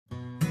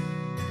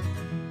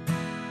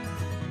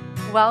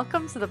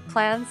Welcome to the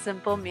Plan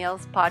Simple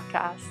Meals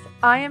podcast.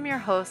 I am your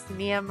host,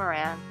 Mia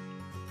Moran.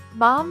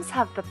 Moms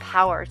have the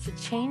power to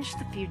change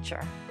the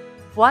future,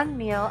 one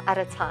meal at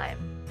a time.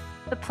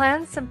 The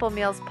Plan Simple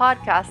Meals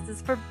podcast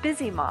is for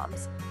busy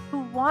moms who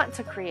want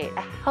to create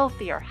a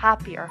healthier,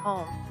 happier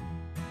home.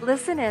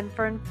 Listen in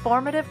for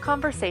informative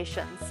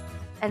conversations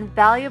and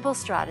valuable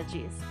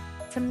strategies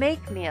to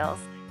make meals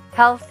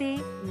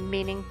healthy,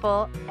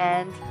 meaningful,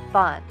 and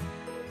fun.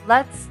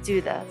 Let's do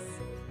this.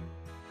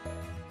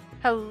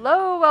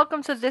 Hello,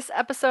 welcome to this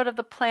episode of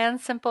the Plan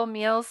Simple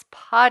Meals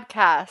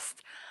podcast.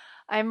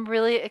 I'm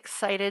really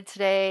excited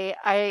today.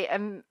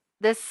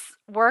 This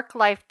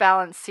work-life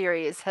balance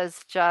series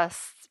has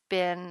just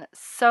been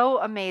so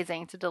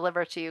amazing to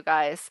deliver to you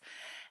guys.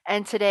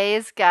 And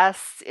today's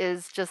guest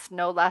is just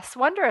no less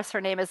wondrous.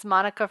 Her name is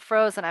Monica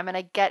Froese, and I'm going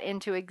to get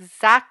into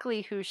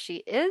exactly who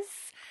she is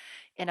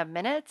in a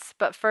minute.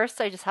 But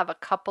first, I just have a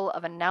couple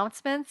of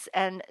announcements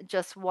and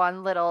just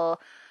one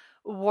little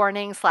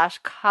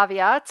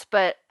warning/caveat.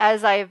 But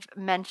as I've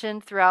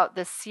mentioned throughout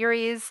this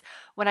series,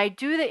 when I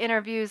do the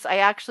interviews, I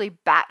actually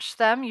batch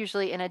them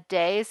usually in a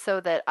day so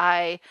that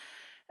I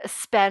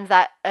spend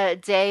that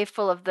day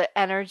full of the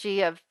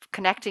energy of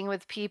connecting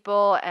with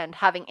people and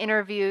having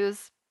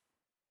interviews.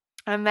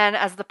 And then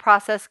as the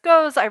process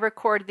goes, I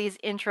record these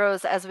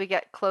intros as we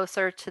get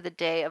closer to the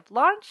day of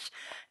launch.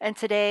 And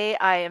today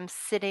I am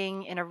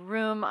sitting in a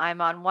room. I'm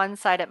on one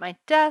side at my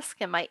desk,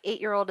 and my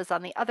 8-year-old is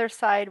on the other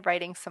side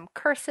writing some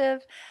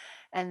cursive.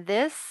 And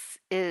this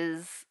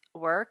is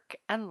work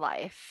and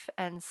life.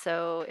 And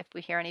so if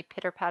we hear any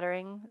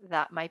pitter-pattering,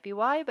 that might be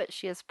why, but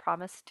she has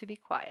promised to be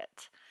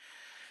quiet.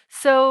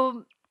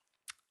 So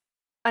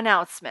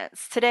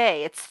announcements.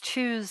 Today, it's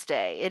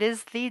Tuesday. It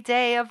is the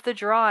day of the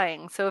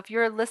drawing. So if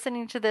you're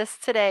listening to this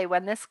today,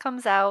 when this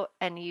comes out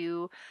and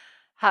you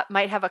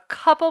might have a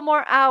couple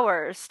more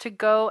hours to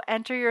go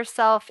enter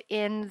yourself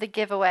in the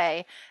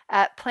giveaway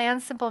at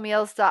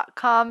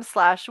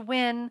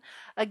plansimplemeals.com/win.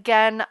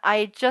 Again,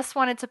 I just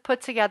wanted to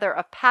put together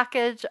a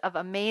package of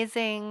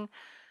amazing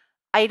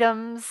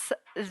items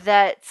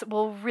that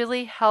will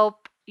really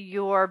help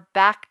your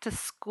back to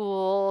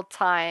school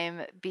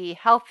time be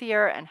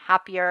healthier and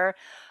happier.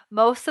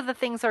 Most of the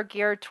things are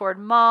geared toward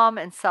mom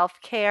and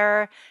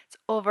self-care. It's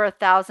over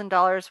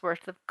 $1,000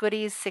 worth of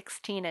goodies,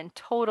 16 in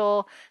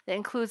total. That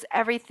includes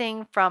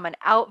everything from an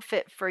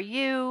outfit for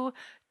you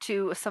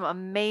to some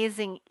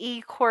amazing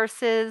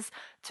e-courses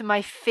to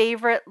my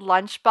favorite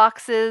lunch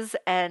boxes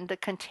and the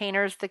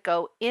containers that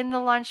go in the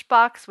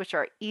lunchbox, which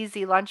are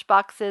easy lunch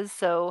boxes.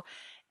 So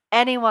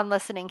anyone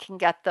listening can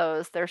get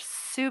those. They're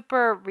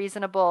super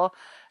reasonable.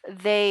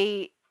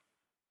 They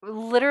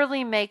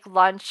literally make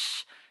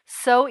lunch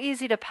so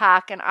easy to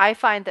pack, and I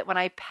find that when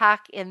I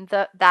pack in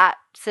that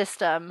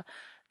system,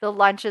 the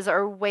lunches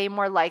are way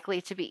more likely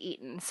to be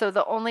eaten. So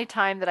the only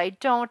time that I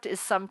don't is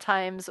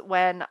sometimes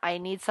when I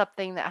need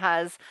something that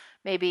has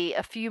maybe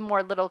a few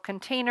more little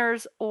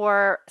containers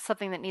or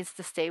something that needs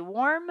to stay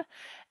warm.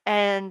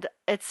 And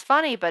it's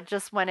funny, but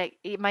just when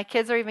my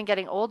kids are even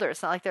getting older,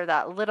 it's not like they're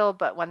that little,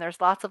 but when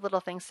there's lots of little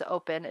things to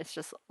open, it's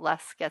just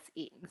less gets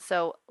eaten.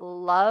 So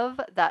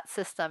love that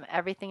system,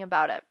 everything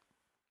about it.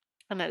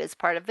 And it is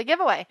part of the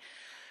giveaway.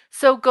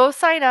 So go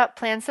sign up,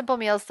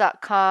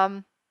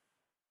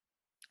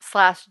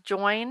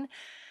 plansimplemeals.com/join,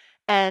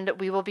 and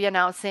we will be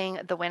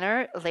announcing the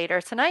winner later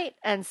tonight.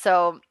 And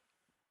so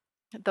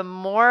the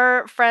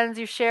more friends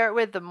you share it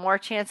with, the more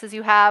chances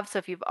you have. So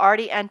if you've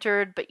already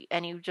entered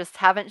and you just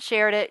haven't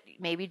shared it,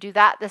 maybe do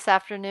that this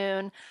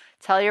afternoon.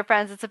 Tell your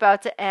friends it's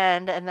about to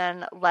end, and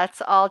then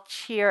let's all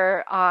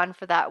cheer on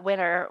for that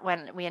winner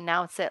when we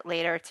announce it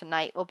later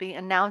tonight. We'll be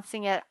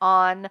announcing it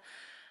on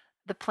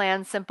the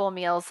Plan Simple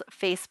Meals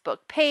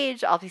Facebook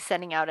page. I'll be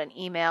sending out an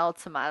email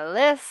to my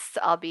list.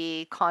 I'll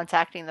be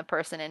contacting the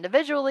person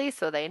individually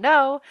so they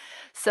know.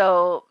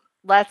 So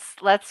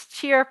let's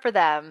cheer for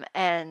them.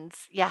 And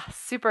yeah,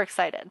 super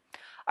excited.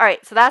 All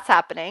right, so that's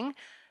happening.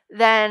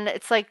 Then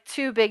it's like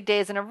 2 big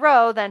days in a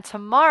row. Then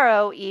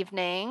tomorrow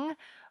evening,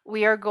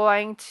 we are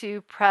going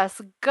to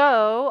press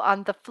go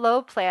on the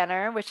Flow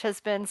Planner, which has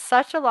been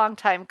such a long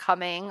time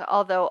coming,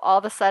 although all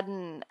of a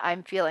sudden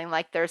I'm feeling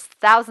like there's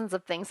thousands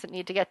of things that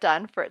need to get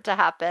done for it to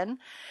happen.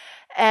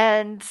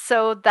 And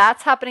so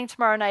that's happening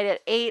tomorrow night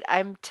at 8.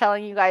 I'm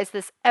telling you guys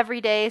this every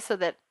day so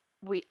that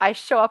I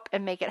show up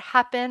and make it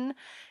happen.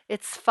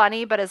 It's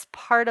funny, but as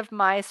part of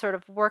my sort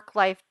of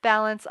work-life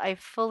balance, I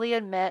fully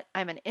admit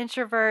I'm an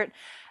introvert.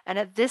 And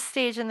at this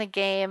stage in the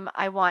game,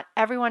 I want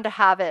everyone to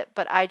have it,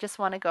 but I just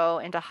want to go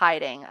into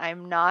hiding.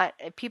 I'm not,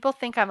 people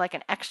think I'm like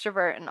an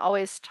extrovert and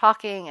always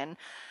talking and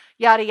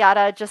yada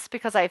yada just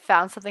because I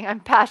found something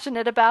I'm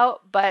passionate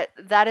about, but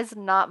that is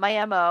not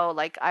my MO.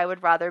 Like, I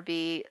would rather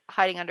be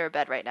hiding under a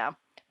bed right now.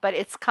 But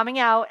it's coming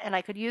out, and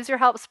I could use your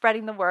help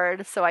spreading the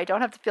word so I don't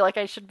have to feel like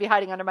I should be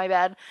hiding under my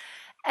bed.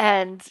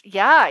 And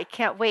yeah, I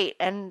can't wait.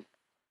 And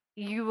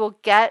you will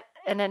get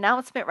an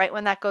announcement right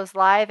when that goes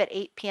live at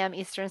 8 p.m.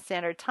 Eastern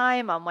Standard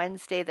Time on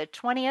Wednesday the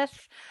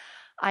 20th.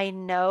 I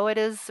know it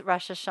is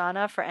Rosh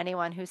Hashanah for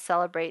anyone who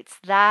celebrates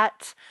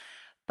that,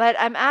 But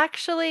I'm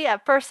actually,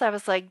 at first I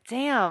was like,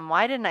 damn,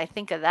 why didn't I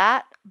think of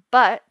that?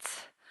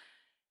 But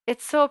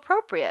it's so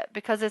appropriate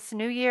because it's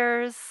New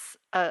Year's,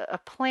 a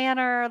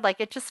planner. Like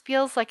it just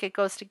feels like it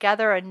goes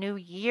together, a new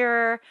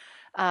year.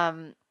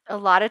 A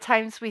lot of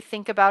times we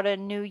think about a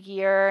new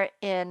year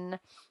in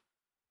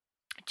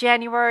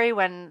January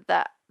when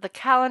the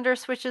calendar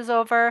switches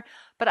over,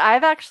 but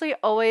I've actually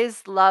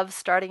always loved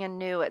starting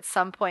anew at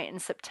some point in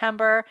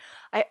September.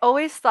 I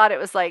always thought it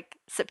was like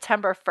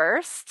September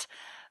 1st,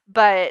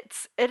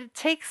 but it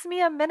takes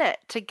me a minute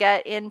to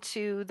get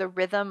into the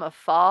rhythm of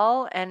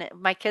fall, and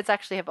my kids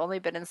actually have only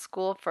been in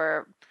school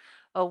for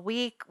a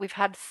week. We've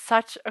had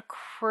such a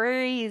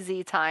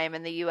crazy time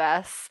in the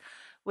US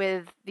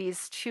with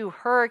these two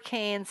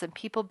hurricanes and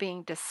people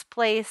being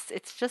displaced.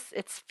 It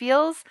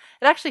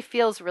actually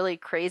feels really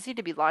crazy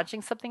to be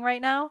launching something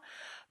right now.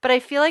 But I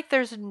feel like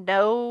there's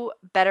no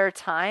better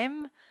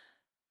time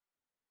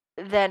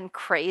than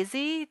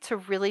crazy to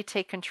really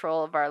take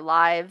control of our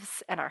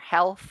lives and our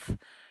health.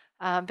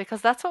 Because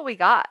that's what we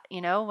got,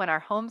 when our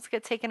homes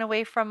get taken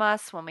away from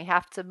us, when we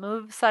have to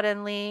move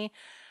suddenly,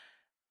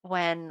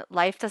 when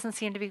life doesn't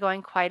seem to be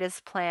going quite as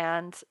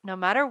planned, no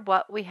matter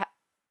what,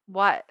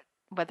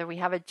 whether we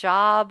have a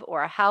job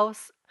or a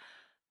house,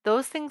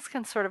 those things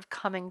can sort of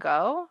come and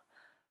go,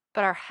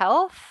 but our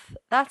health,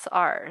 that's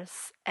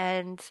ours.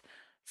 And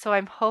so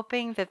I'm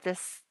hoping that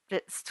this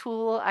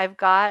tool I've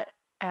got,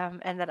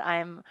 and that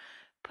I'm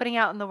putting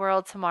out in the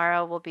world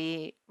tomorrow will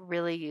be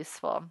really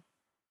useful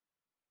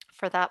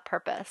for that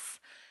purpose.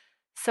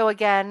 So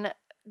again,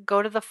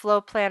 go to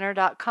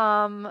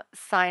theflowplanner.com,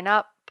 sign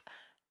up.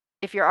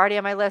 If you're already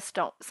on my list,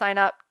 don't sign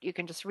up. You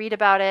can just read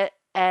about it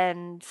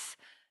and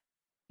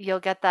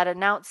you'll get that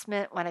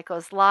announcement when it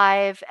goes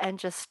live, and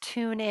just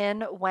tune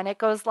in when it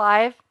goes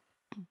live.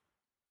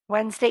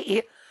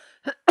 Wednesday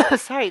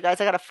sorry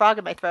guys, I got a frog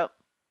in my throat.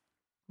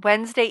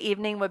 Wednesday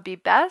evening would be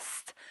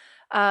best,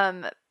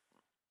 um,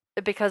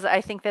 because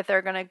I think that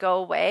they're going to go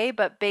away,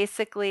 but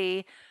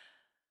basically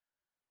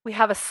we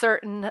have a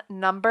certain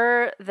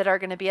number that are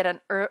going to be at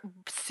an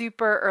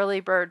super early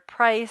bird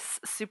price,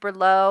 super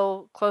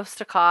low, close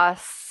to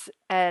costs,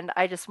 and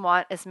I just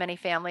want as many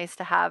families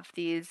to have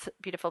these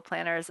beautiful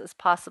planners as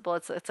possible.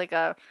 It's like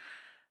a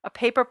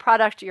paper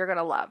product you're going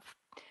to love.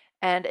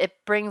 And it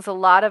brings a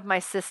lot of my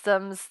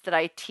systems that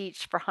I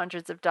teach for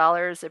hundreds of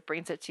dollars. It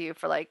brings it to you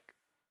for like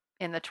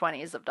in the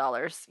 20s of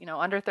dollars,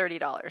 under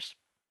 $30.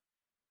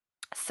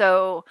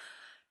 So,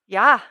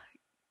 yeah,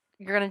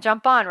 you're going to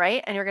jump on,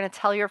 right? And you're going to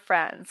tell your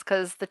friends,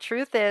 because the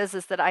truth is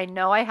that I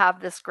know I have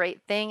this great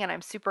thing and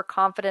I'm super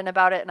confident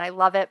about it and I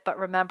love it, but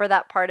remember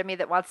that part of me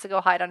that wants to go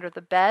hide under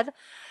the bed?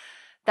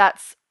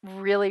 That's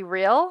really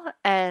real,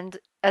 and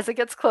as it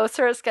gets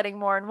closer, it's getting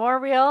more and more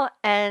real,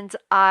 and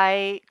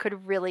I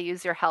could really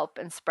use your help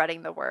in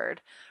spreading the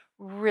word.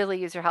 Really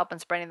use your help in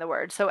spreading the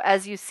word. So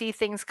as you see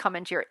things come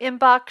into your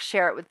inbox,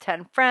 share it with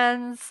 10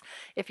 friends.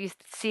 If you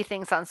see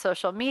things on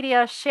social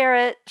media, share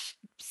it.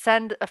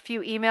 Send a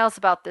few emails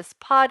about this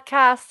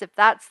podcast if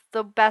that's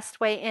the best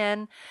way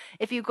in.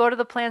 If you go to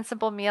the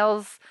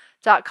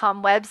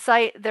PlanSimpleMeals.com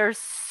website, there's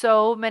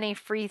so many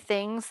free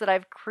things that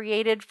I've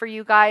created for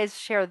you guys.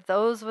 Share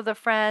those with a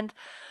friend,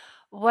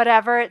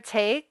 whatever it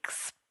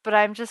takes. But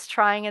I'm just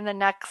trying in the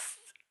next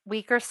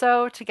week or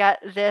so to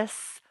get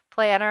this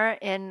planner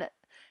in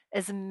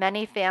as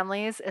many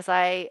families as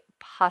I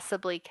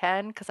possibly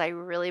can, because I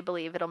really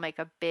believe it'll make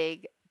a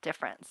big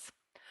difference.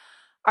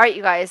 All right,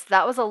 you guys,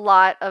 that was a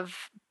lot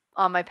of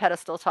on my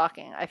pedestal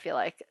talking. I feel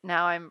like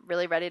now I'm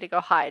really ready to go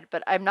hide,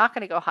 but I'm not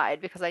going to go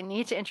hide because I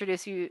need to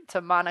introduce you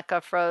to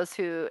Monica Froese,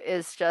 who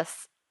is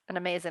just an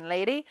amazing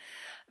lady,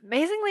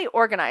 amazingly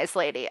organized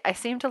lady. I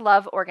seem to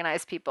love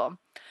organized people.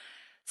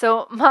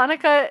 So,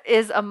 Monica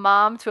is a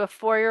mom to a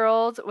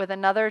 4-year-old with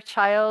another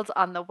child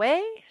on the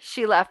way.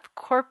 She left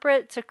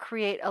corporate to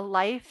create a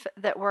life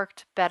that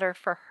worked better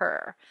for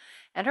her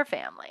and her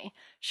family.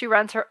 She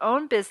runs her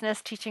own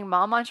business teaching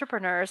mom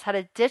entrepreneurs how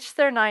to ditch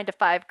their 9 to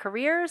 5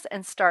 careers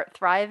and start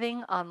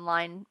thriving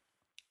online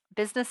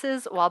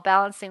businesses while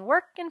balancing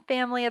work and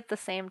family at the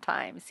same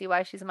time. See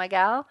why she's my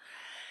gal?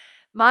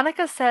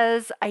 Monica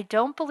says, I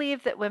don't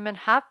believe that women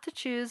have to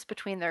choose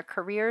between their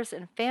careers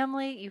and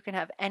family. You can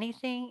have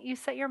anything you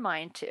set your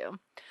mind to.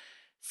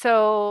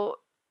 So,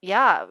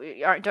 yeah,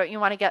 don't you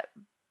want to get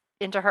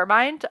into her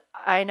mind?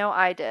 I know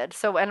I did.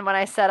 So, when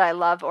I said I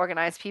love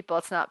organized people,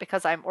 it's not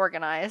because I'm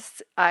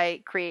organized.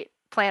 I create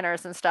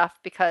planners and stuff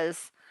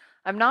because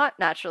I'm not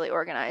naturally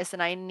organized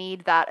and I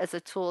need that as a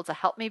tool to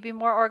help me be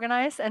more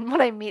organized. And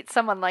when I meet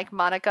someone like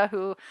Monica,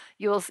 who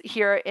you'll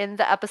hear in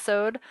the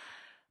episode,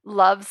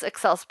 loves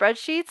Excel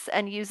spreadsheets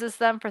and uses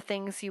them for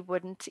things you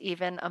wouldn't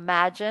even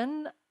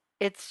imagine,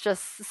 it's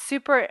just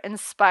super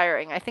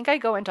inspiring. I think I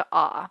go into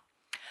awe.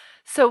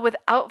 So,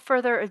 without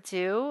further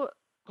ado,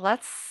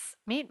 let's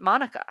meet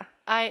Monica.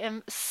 I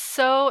am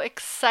so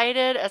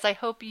excited, as I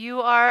hope you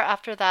are,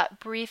 after that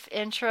brief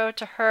intro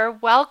to her.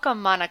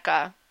 Welcome,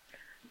 Monica.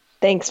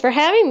 Thanks for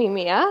having me,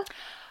 Mia.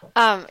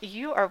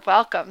 You are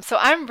welcome. So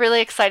I'm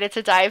really excited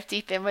to dive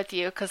deep in with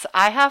you because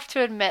I have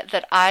to admit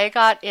that I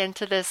got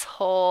into this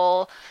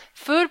whole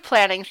food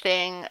planning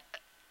thing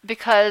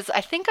because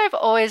I think I've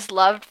always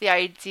loved the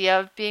idea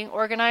of being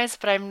organized,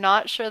 but I'm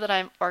not sure that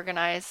I'm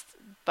organized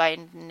by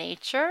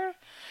nature.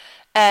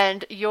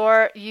 And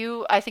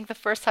I think the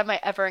first time I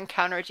ever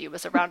encountered you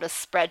was around a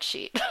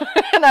spreadsheet.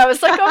 And I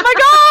was like, oh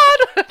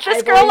my God, I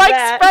this girl believe likes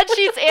that.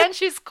 spreadsheets and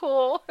she's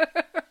cool.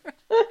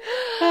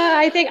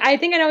 I think I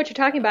know what you're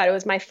talking about. It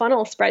was my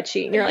funnel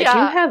spreadsheet, and you're like, you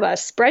Yeah. have a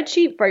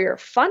spreadsheet for your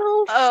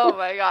funnels? Oh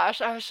my gosh.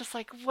 I was just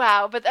like,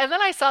 wow. And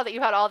then I saw that you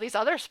had all these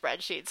other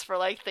spreadsheets for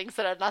like things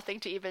that had nothing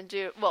to even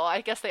do. Well,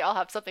 I guess they all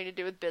have something to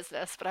do with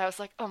business, but I was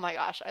like, oh my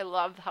gosh, I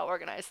love how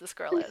organized this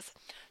girl is.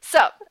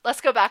 So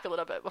let's go back a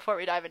little bit before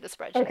we dive into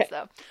spreadsheets Okay,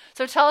 though.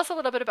 So tell us a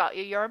little bit about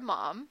you. You're a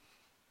mom.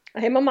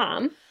 I am a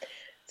mom,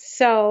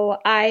 so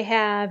I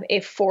have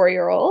a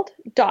 4-year-old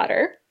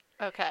daughter,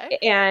 Okay.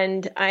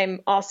 and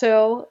I'm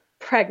also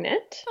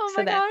pregnant. Oh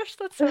So my that's gosh,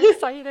 that's so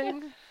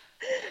exciting.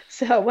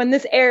 so when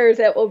this airs,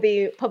 it will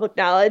be public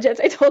knowledge. As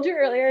I told you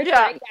earlier, it's Yeah.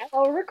 not yet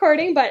while we're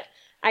recording, but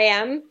I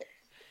am.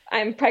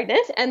 I'm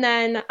pregnant, and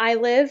then I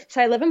live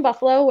in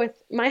Buffalo with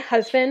my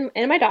husband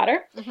and my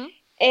daughter. Hmm.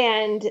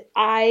 And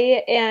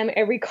I am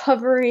a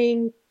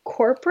recovering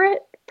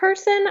corporate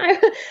person.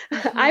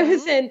 I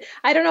was Hmm. in,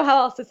 I don't know how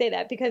else to say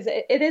that because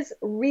it is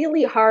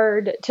really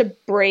hard to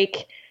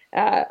break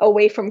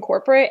away from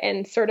corporate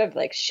and sort of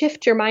like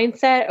shift your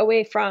mindset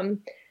away from.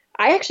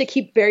 I actually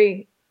keep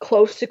very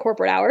close to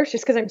corporate hours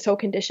just because I'm so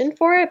conditioned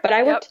for it. But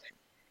I Yep. worked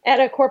at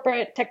a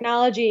corporate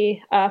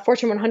technology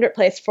Fortune 100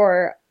 place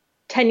for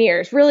 10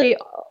 years, really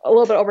a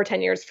little bit over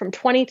 10 years, from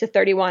 20 to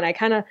 31. I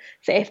kind of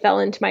say I fell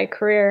into my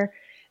career.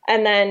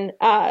 And then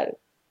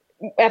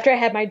after I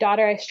had my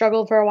daughter, I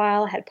struggled for a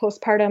while. I had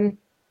postpartum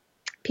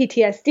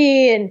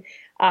PTSD, and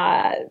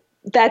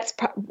that's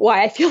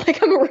why I feel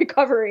like I'm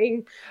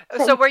recovering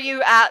So from. were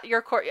you at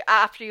your court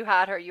after you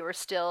had her, you were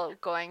still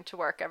going to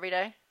work every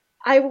day?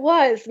 I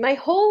was my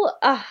whole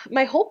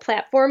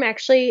platform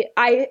actually.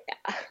 I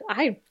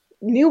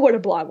knew what a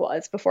blog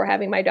was before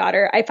having my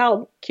daughter. I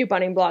followed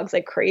couponing blogs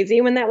like crazy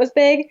when that was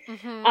big,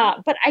 Hmm.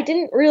 but I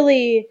didn't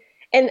really.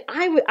 And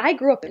I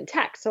grew up in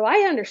tech, so I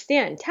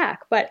understand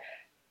tech, but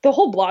the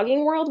whole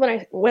blogging world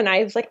when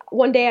I was like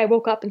one day I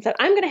woke up and said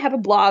I'm going to have a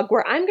blog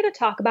where I'm going to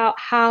talk about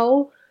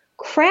how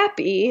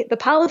crappy the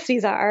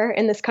policies are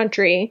in this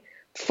country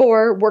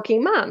for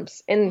working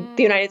moms in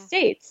the United Mm.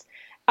 States.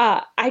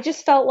 I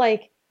just felt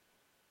like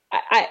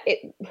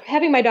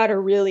having my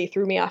daughter really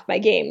threw me off my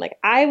game. Like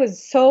I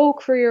was so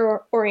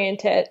career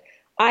oriented.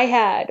 I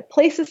had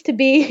places to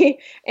be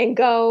and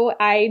go.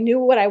 I knew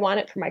what I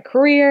wanted for my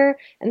career.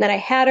 And then I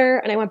had her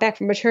and I went back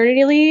from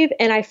maternity leave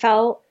and I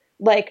felt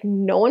like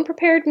no one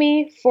prepared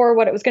me for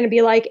what it was going to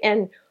be like.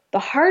 And the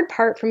hard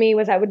part for me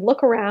was I would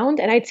look around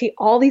and I'd see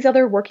all these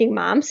other working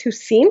moms who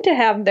seemed to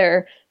have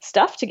their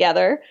stuff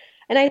together.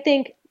 And I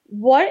think,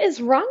 what is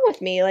wrong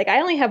with me? Like,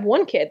 I only have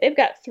one kid, they've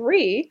got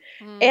three.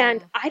 And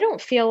Mm. I don't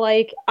feel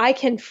like I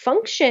can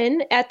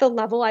function at the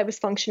level I was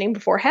functioning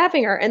before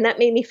having her. And that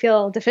made me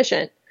feel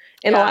deficient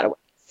in a lot Yeah. of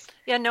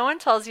Yeah, no one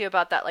tells you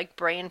about that like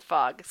brain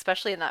fog,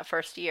 especially in that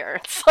first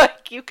year. It's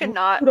like you ways.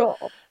 cannot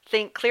Brutal.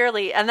 think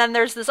clearly. And then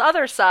there's this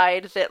other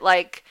side that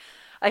like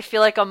I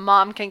feel like a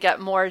mom can get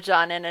more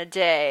done in a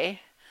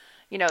day,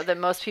 than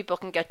most people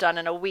can get done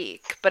in a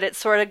week. But it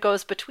sort of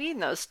goes between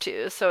those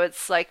two. So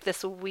it's like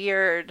this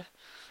weird,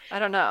 I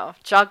don't know,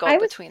 juggle I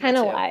was between the two.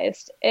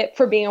 penalized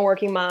for being a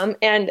working mom.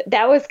 And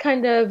that was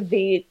kind of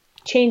the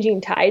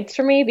changing tides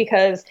for me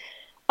because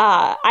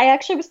I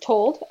actually was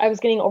told I was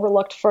getting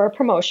overlooked for a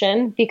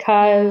promotion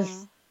because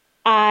Mm.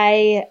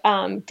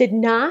 I did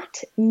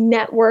not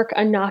network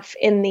enough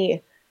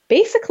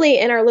basically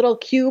in our little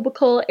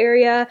cubicle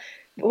area.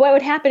 What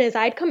would happen is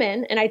I'd come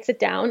in and I'd sit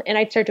down and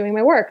I'd start doing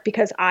my work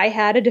because I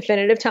had a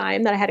definitive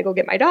time that I had to go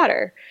get my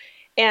daughter.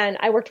 And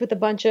I worked with a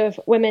bunch of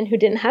women who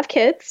didn't have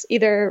kids.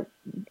 Either,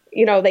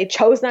 they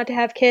chose not to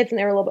have kids and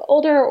they were a little bit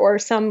older, or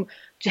some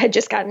had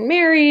just gotten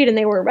married and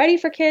they weren't ready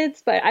for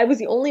kids. But I was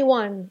the only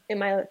one in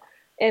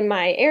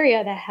my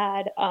area that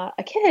had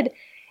a kid.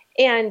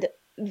 And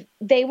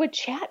they would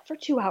chat for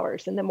 2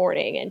 hours in the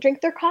morning and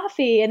drink their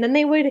coffee, and then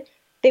they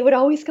would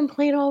always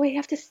complain, oh, we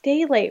have to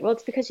stay late. Well,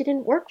 it's because you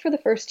didn't work for the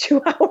first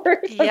 2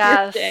 hours of your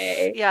Yes,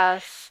 day.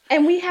 yes.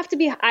 And we have to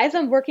be, as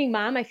a working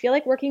mom, I feel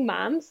like working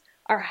moms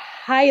are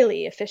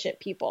highly efficient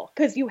people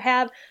because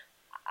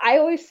I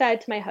always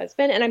said to my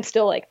husband, and I'm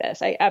still like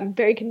this, I'm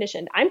very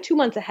conditioned. I'm 2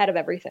 months ahead of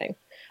everything.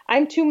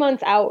 I'm 2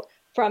 months out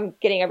from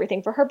getting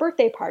everything for her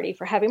birthday party,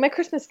 for having my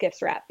Christmas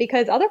gifts wrapped,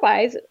 because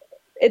otherwise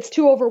it's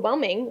too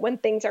overwhelming when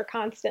things are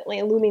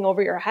constantly looming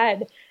over your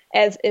head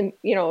as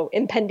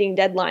impending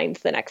deadlines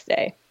the next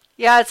day.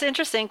 Yeah, it's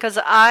interesting because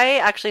I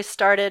actually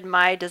started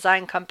my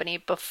design company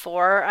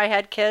before I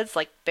had kids,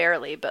 like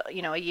barely, but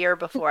a year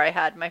before I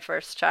had my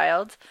first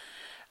child.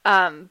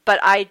 But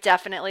I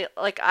definitely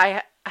like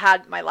I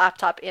had my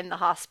laptop in the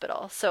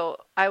hospital, so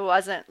I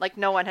wasn't like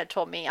no one had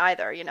told me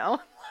either.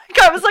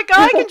 I was like,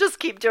 oh, I can just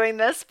keep doing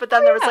this. But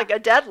then there was Yeah. like a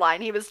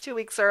deadline. He was 2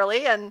 weeks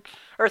early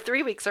or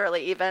 3 weeks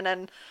early even.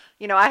 And,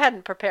 I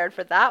hadn't prepared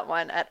for that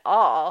one at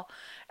all,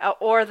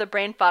 or the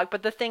brain fog.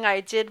 But the thing I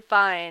did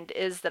find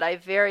is that I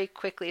very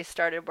quickly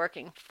started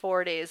working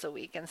 4 days a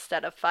week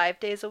instead of 5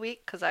 days a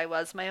week because I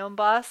was my own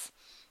boss.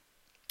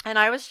 And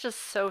I was just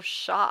so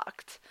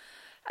shocked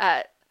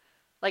at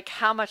like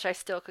how much I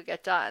still could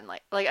get done.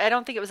 Like I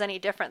don't think it was any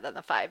different than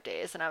the 5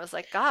 days. And I was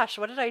like, gosh,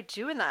 what did I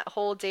do in that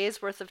whole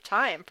day's worth of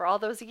time for all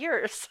those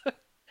years?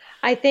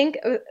 I think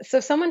so.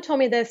 Someone told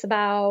me this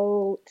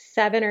about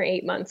 7 or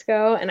 8 months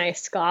ago, and I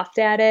scoffed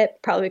at it,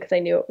 probably because I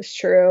knew it was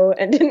true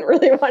and didn't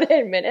really want to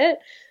admit it.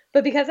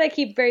 But because I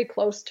keep very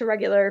close to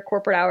regular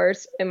corporate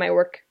hours in my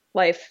work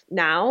life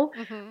now,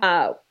 hmm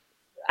uh,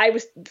 I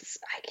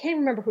can't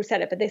remember who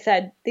said it, but they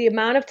said the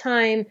amount of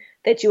time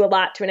that you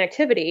allot to an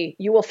activity,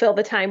 you will fill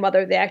the time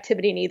whether the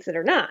activity needs it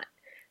or not.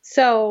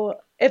 So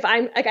if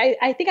I'm like,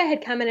 I think I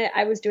had commented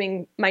I was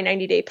doing my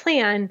 90-day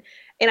plan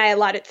and I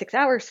allotted 6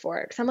 hours for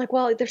it. Cause I'm like,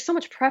 well, there's so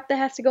much prep that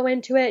has to go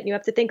into it. And you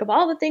have to think of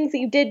all the things that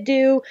you did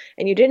do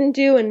and you didn't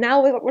do. And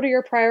now what are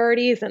your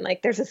priorities? And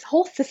like, there's this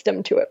whole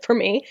system to it for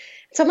me.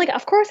 So I'm like,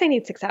 of course I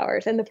need 6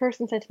 hours. And the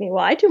person said to me,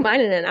 well, I do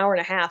mine in an hour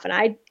and a half.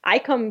 And I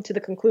come to the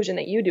conclusion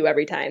that you do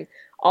every time,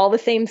 all the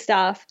same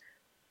stuff.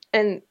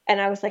 And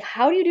I was like,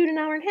 how do you do it in an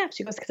hour and a half?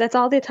 She goes, because that's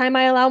all the time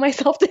I allow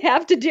myself to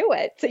have to do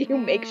it. So you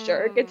make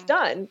sure it gets Mm,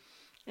 done.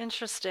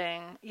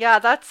 interesting. Yeah,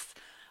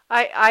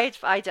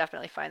 I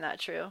definitely find that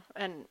true.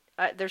 And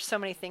there's so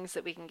many things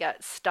that we can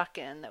get stuck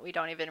in that we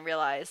don't even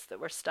realize that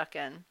we're stuck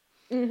in,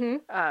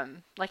 Mm-hmm.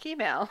 like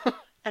email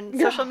and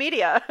social Oh,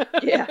 media.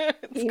 yeah.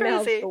 It's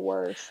Email's crazy. the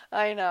worst.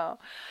 I know.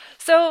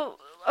 So,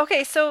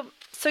 okay, so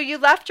you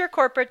left your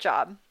corporate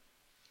job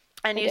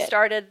and I you did.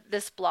 started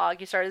this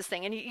blog, you started this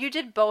thing, and you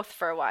did both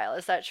for a while.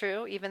 Is that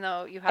true? Even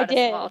though you I had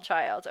a small did.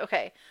 child.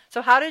 Okay.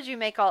 So how did you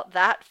make all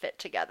that fit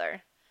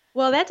together?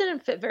 Well, that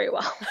didn't fit very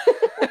well.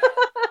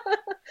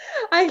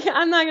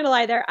 I'm not gonna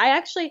lie there.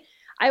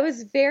 I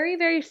was very,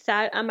 very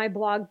set on my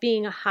blog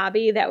being a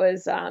hobby that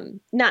was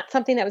not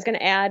something that was going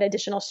to add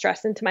additional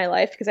stress into my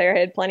life because I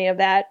already had plenty of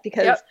that.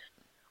 Because Yep.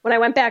 when I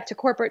went back to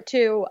corporate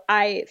too,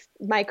 I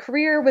my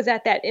career was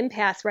at that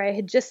impasse where I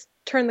had just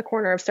turned the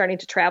corner of starting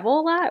to travel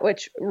a lot,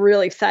 which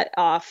really set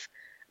off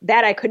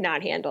that I could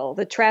not handle.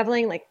 The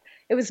traveling, like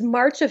it was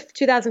March of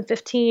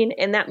 2015,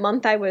 and that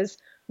month I was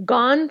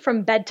gone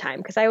from bedtime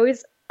because I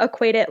always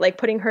equate it like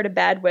putting her to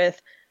bed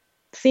with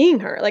seeing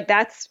her. Like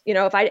that's,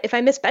 if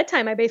I missed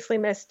bedtime, I basically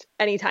missed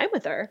any time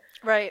with her.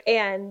 Right.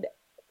 And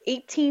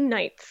 18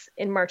 nights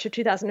in March of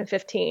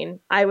 2015,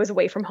 I was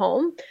away from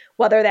home,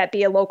 whether that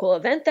be a local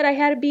event that I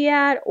had to be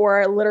at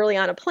or literally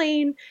on a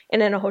plane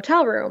and in a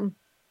hotel room.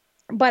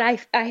 But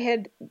I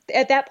had,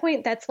 at that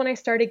point, that's when I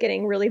started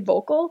getting really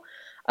vocal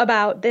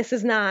about this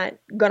is not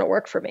going to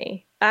work for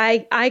me.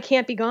 I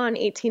can't be gone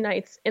 18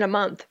 nights in a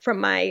month from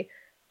my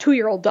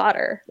 2-year-old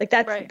daughter. Like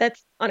Right.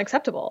 that's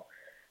unacceptable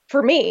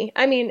for me.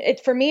 I mean,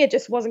 for me, it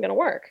just wasn't going to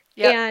work.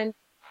 Yep. And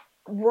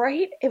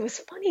right, it was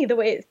funny the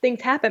way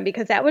things happened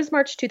because that was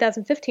March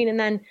 2015, and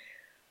then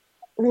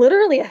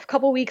literally a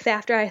couple weeks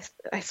after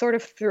I sort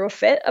of threw a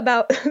fit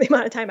about the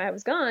amount of time I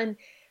was gone,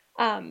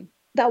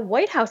 the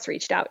White House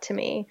reached out to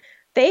me.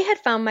 They had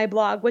found my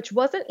blog, which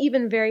wasn't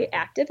even very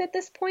active at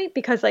this point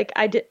because like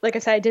I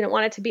said, I didn't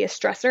want it to be a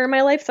stressor in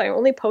my life. So I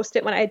only post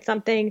it when I had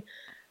something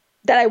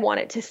that I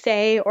wanted to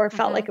say or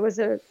felt Mhm. like it was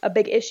a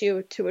big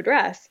issue to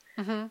address.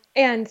 Mhm.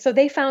 And so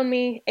they found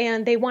me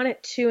and they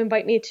wanted to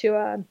invite me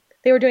to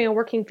they were doing a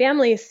working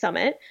families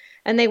summit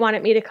and they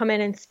wanted me to come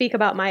in and speak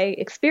about my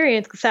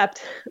experience,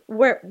 except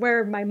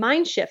where my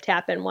mind shift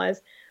happened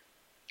was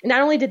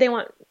not only did they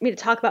want me to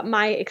talk about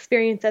my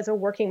experience as a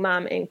working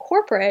mom in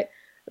corporate,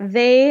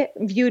 they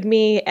viewed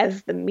me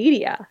as the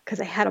media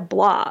because I had a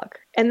blog.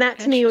 And that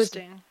to me was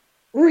Interesting.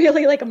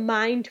 really like a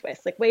mind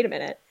twist. Like, wait a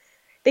minute.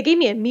 They gave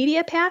me a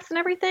media pass and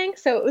everything.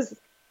 So it was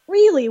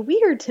really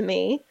weird to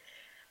me.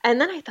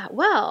 And then I thought,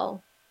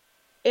 well,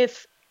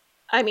 if,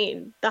 I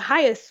mean, the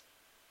highest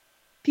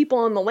people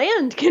on the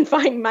land can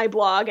find my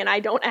blog and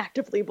I don't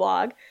actively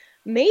blog,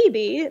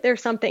 maybe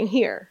there's something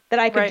here that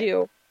I could Right.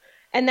 do.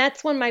 And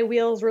that's when my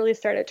wheels really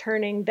started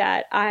turning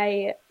that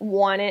I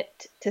wanted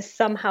to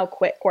somehow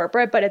quit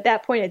corporate. But at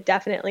that point, it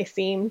definitely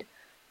seemed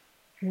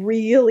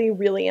really,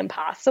 really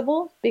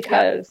impossible Yep.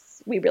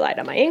 because we relied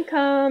on my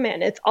income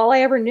and it's all I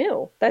ever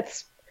knew.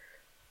 It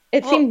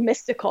Well, seemed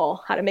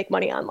mystical how to make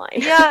money online.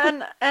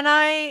 yeah, and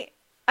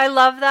I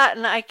love that,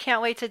 and I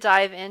can't wait to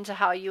dive into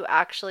how you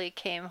actually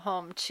came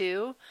home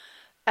too.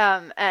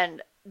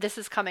 And this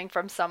is coming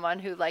from someone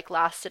who like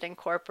lasted in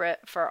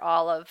corporate for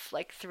all of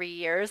like 3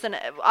 years, and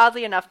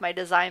oddly enough, my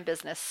design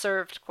business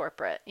served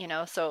corporate,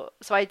 so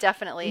I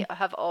definitely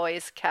have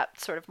always kept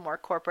sort of more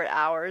corporate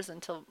hours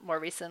until more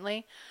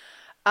recently.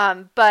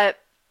 But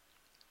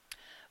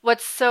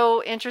what's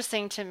so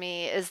interesting to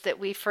me is that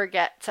we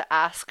forget to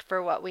ask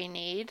for what we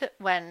need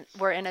when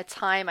we're in a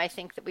time I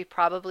think that we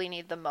probably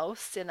need the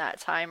most in that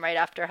time right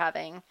after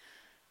having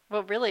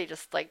well, really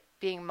just like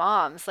being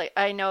moms. Like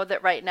I know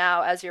that right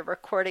now as you're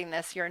recording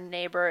this, your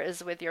neighbor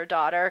is with your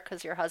daughter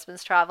because your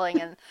husband's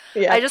traveling, and I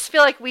Yeah. just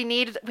feel like we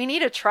need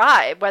a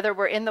tribe, whether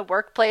we're in the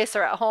workplace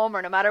or at home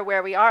or no matter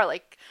where we are.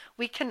 Like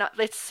we cannot,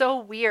 it's so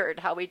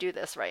weird how we do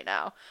this right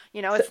now.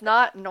 So, It's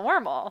not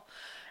normal.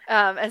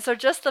 And so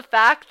just the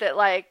fact that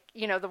like,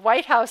 the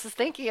White House is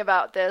thinking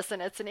about this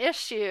and it's an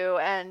issue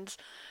and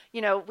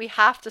we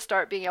have to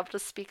start being able to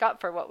speak up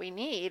for what we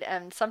need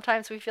and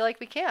sometimes we feel like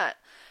we can't.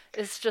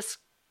 It's just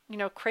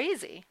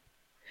crazy.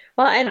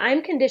 well, and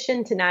I'm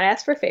conditioned to not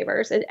ask for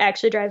favors. It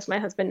actually drives my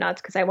husband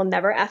nuts because I will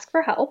never ask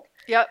for help.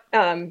 Yep.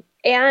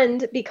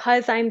 And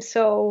because I'm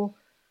so,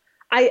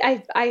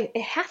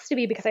 it has to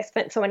be because I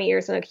spent so many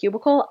years in a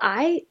cubicle.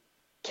 I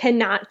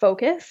cannot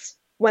focus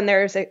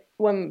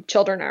when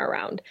children are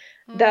around.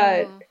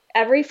 The Mm.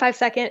 every 5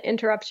 second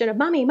interruption of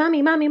mommy,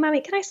 mommy, mommy,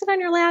 mommy, can I sit on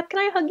your lap? Can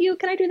I hug you?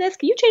 Can I do this?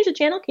 Can you change the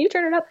channel? Can you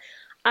turn it up?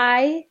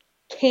 I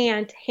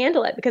can't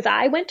handle it because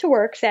I went to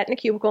work, sat in a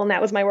cubicle, and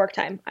that was my work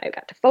time. I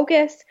got to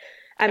focus.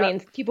 I Yep. mean,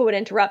 people would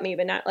interrupt me,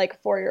 but not like a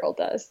 4-year-old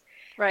does.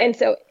 Right. And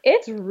so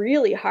it's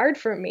really hard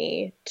for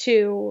me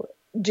to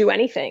do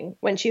anything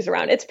when she's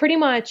around. It's pretty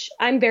much,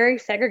 I'm very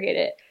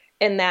segregated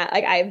in that,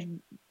 like, I've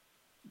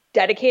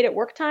dedicated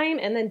work time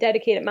and then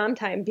dedicated mom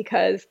time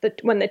because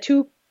when the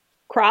two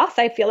cross,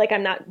 I feel like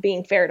I'm not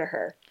being fair to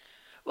her.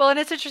 Well, and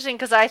it's interesting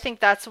because I think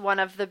that's one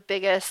of the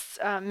biggest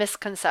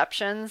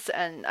misconceptions,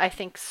 and I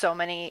think so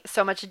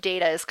much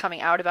data is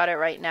coming out about it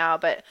right now.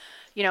 But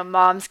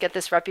moms get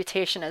this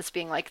reputation as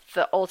being like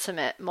the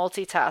ultimate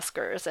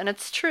multitaskers, and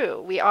it's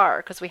true, we are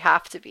because we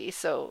have to be.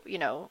 So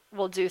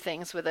we'll do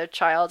things with a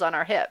child on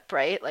our hip,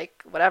 right?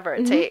 Like whatever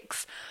it Hmm.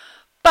 takes.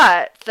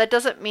 But that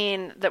doesn't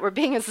mean that we're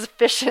being as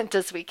efficient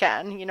as we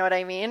can. You know what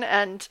I mean?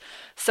 And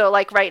so,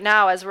 like right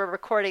now, as we're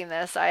recording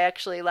this, I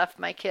actually left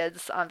my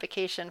kids on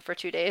vacation for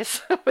 2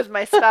 days with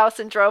my spouse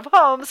and drove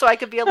home so I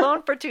could be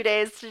alone for 2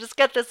 days to just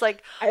get this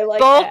like I like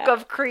bulk that.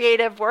 of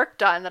creative work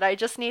done that I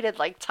just needed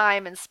like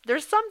time. And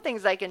there's some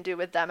things I can do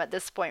with them at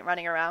this point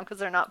running around because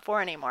they're not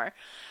four anymore.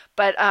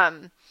 But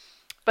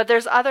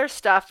there's other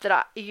stuff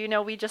that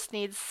we just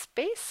need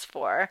space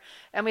for,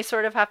 and we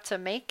sort of have to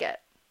make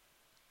it.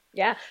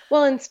 Yeah.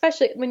 Well, and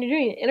especially when you're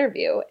doing an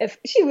interview, if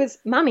she was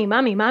mommy,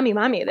 mommy, mommy,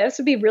 mommy, this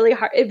would be really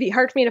hard. It'd be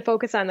hard for me to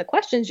focus on the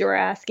questions you were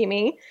asking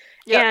me.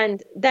 Yep.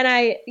 And then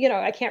I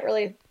can't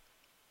really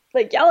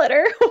like yell at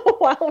her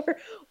while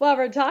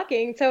we're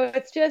talking. So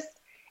it's just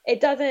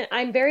it doesn't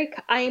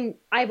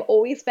I've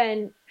always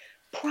been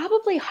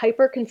probably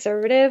hyper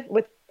conservative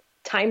with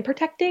time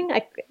protecting.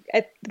 I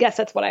guess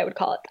that's what I would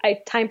call it. I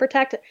time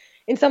protect.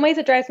 In some ways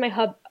it drives my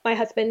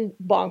husband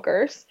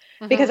bonkers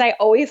because Mm-hmm. I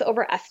always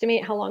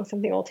overestimate how long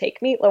something will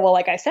take me. Well,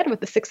 like I said with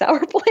the 6 hour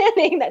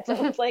planning, that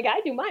Mm-hmm. sounds like I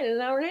do mine in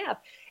an hour and a half.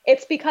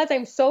 It's because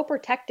I'm so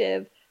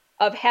protective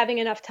of having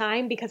enough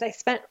time because I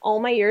spent all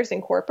my years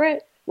in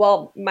corporate,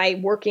 well, my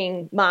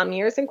working mom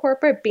years in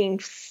corporate being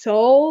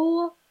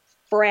so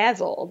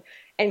frazzled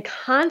and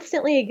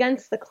constantly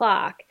against the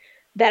clock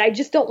that I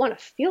just don't want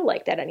to feel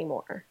like that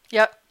anymore.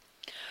 Yep.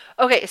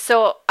 Okay,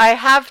 so I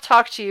have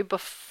talked to you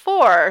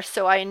before,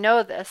 so I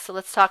know this. So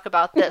let's talk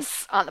about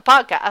this on the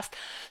podcast.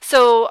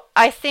 So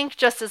I think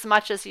just as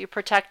much as you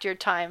protect your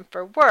time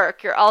for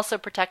work, you're also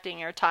protecting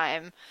your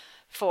time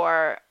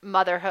for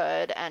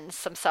motherhood and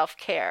some self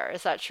care.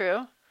 Is that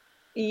true?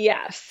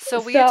 Yes. So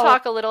will you So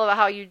talk a little about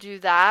how you do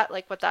that,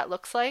 like what that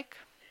looks like?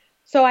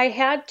 so I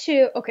had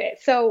to okay,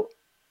 so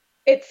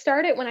it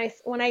started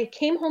when I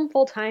came home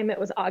full time, it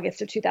was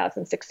August of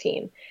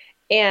 2016.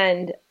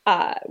 And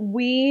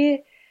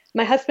we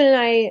my husband and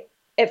I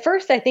at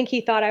first I think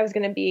he thought I was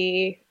going to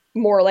be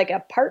more like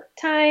a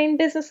part-time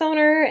business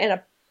owner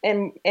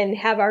and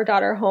have our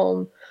daughter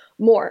home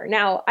more.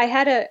 Now, I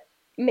had to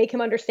make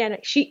him understand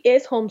that she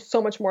is home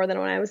so much more than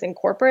when I was in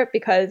corporate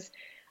because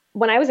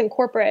when I was in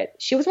corporate,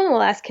 she was one of the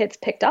last kids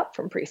picked up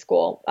from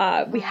preschool.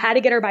 We Mm-hmm. had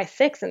to get her by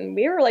 6, and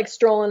we were like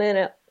strolling in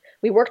at.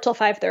 We worked till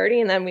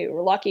 5:30, and then we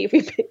were lucky if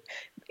we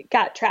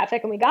got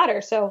traffic and we got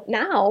her. So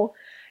now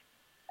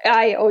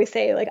I always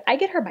say like I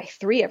get her by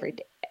 3 every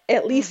day,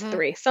 at least Mm-hmm.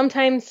 3.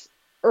 Sometimes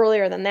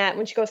earlier than that.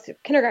 When she goes to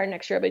kindergarten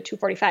next year, it'll be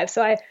 2:45.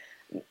 So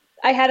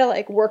I had to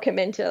like work him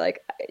into like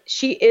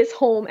she is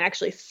home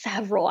actually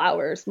several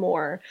hours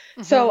more.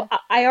 Mm-hmm. So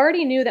I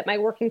already knew that my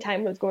working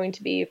time was going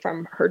to be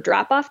from her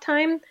drop off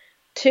time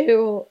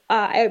to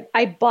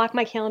I block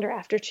my calendar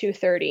after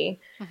 2:30,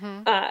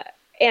 Mm-hmm. uh,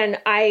 and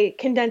I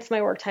condensed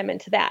my work time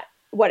into that.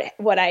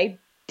 What I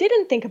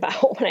didn't think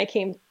about when I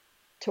came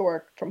to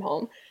work from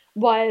home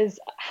was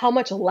how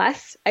much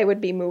less I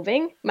would be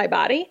moving my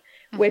body,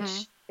 Mm-hmm.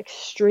 which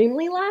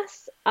extremely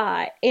less,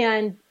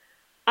 and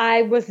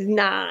I was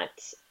not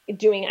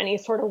doing any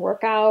sort of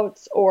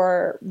workouts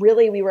or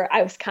really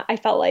I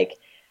felt like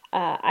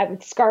I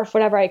would scarf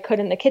whatever I could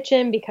in the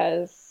kitchen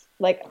because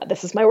like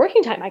this is my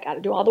working time. I got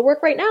to do all the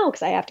work right now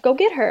because I have to go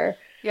get her.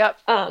 Yep.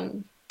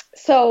 Um,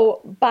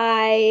 so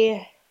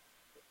by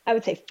I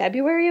would say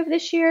February of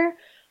this year,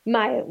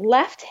 my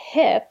left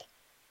hip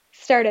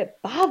started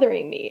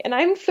bothering me and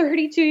I'm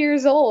 32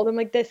 years old. I'm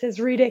like, this is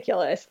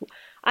ridiculous.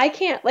 I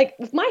can't, like,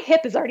 if my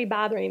hip is already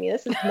bothering me.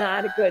 This is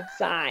not a good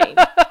sign.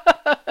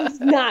 It's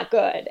not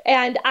good.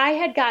 And I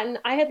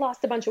had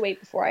lost a bunch of weight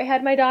before I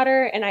had my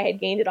daughter, and I had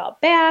gained it all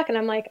back. And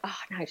I'm like, oh,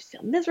 now I just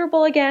feel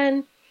miserable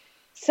again.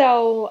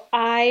 So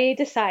I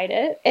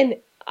decided, and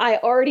I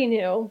already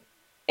knew,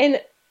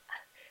 and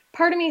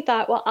part of me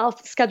thought, well, I'll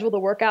schedule the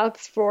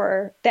workouts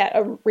for that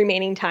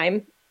remaining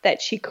time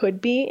that she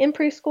could be in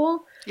preschool.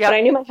 But I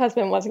Yep. knew my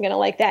husband wasn't going to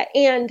like that.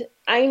 And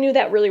I knew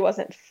that really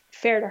wasn't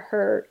fair to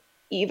her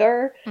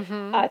either,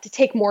 Mm-hmm. to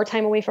take more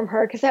time away from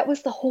her, because that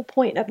was the whole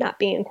point of not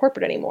being in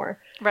corporate anymore.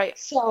 Right.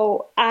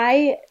 So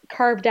I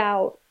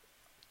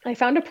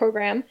found a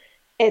program.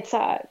 It's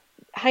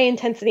high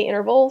intensity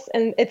intervals,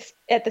 and it's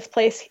at this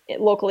place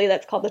locally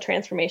that's called the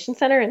Transformation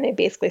Center. And they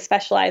basically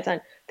specialize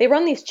on, they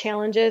run these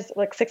challenges,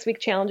 like 6 week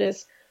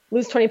challenges,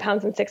 lose 20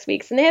 pounds in 6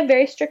 weeks. And they have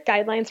very strict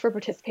guidelines for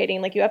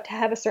participating. Like, you have to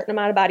have a certain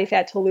amount of body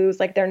fat to lose.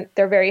 Like, they're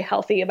very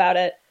healthy about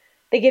it.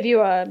 They give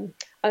you a,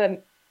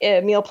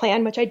 a meal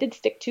plan, which I did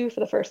stick to for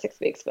the first 6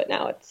 weeks, but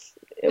now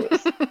it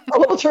was a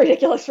little too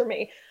ridiculous for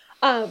me.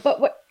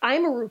 But what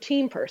I'm a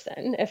routine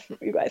person, if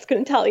you guys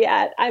couldn't tell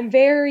yet, I'm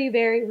very,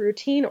 very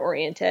routine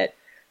oriented.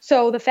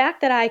 So the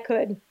fact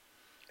that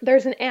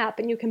there's an app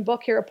and you can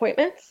book your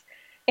appointments.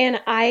 So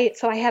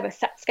I have a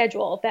set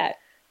schedule that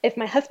if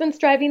my husband's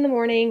driving in the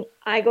morning,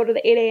 I go to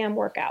the 8 a.m.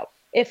 workout.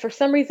 If for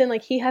some reason,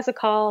 like, he has a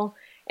call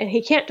and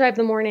he can't drive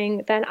the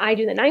morning, then I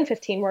do the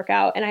 9:15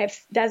 workout, and I have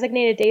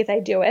designated days I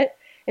do it.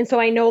 And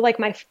so I know, like,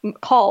 my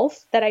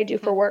calls that I do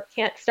for work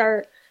can't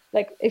start,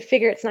 like, I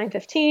figure it's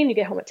 9:15, you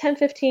get home at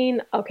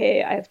 10:15.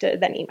 Okay, I have to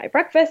then eat my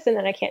breakfast, and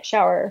then I can't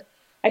shower.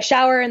 I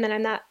shower, and then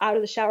I'm not out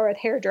of the shower with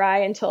hair dry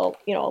until,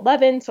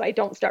 11, so I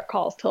don't start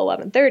calls till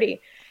 11:30.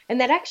 And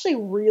that actually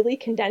really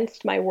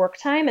condensed my work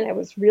time, and I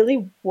was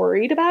really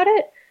worried about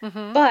it.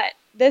 Mm-hmm. But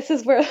this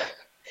is where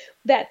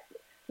that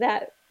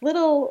that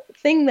little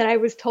thing that I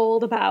was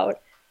told about,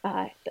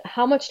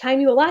 how much time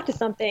you allot to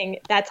something,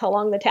 that's how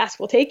long the task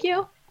will take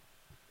you.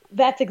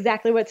 That's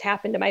exactly what's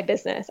happened to my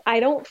business. I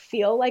don't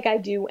feel like I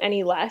do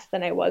any less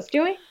than I was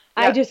doing.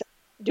 I Yep. just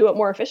do it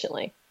more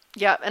efficiently.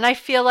 Yep. And I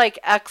feel like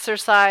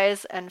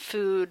exercise and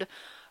food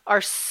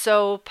are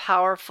so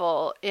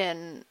powerful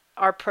in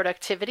our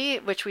productivity,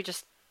 which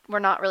we're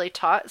not really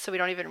taught, so we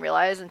don't even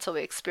realize until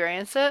we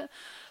experience it.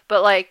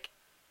 But like,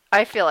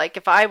 I feel like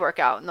if I work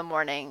out in the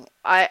morning,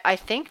 I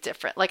think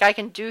different. Like, I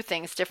can do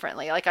things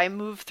differently. Like, I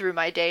move through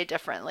my day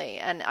differently.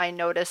 And I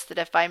notice that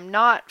if I'm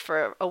not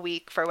for a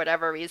week for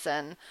whatever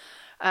reason,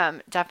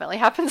 definitely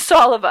happens to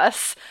all of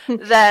us,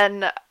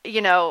 then,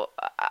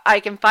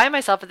 I can find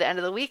myself at the end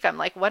of the week. I'm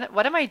like,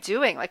 what am I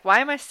doing? Like, why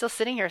am I still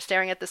sitting here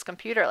staring at this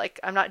computer? Like,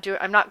 I'm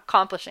not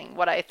accomplishing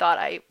what I thought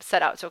I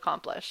set out to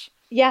accomplish.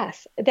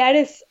 Yes, that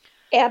is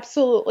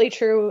absolutely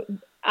true.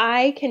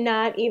 I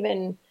cannot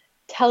even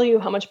tell you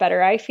how much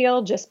better I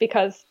feel just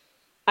because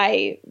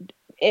I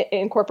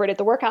incorporated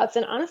the workouts.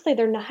 And honestly,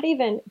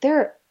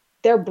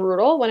 they're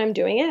brutal when I'm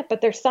doing it,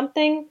 but there's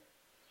something,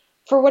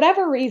 for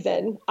whatever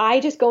reason, I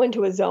just go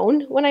into a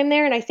zone when I'm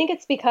there. And I think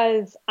it's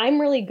because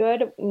I'm really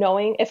good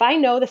knowing, if I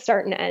know the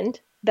start and end,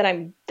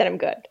 then I'm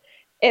good.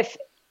 If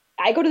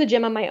I go to the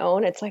gym on my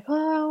own, it's like,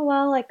 oh,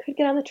 well, I could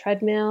get on the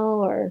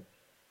treadmill, or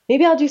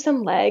maybe I'll do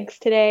some legs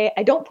today.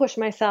 I don't push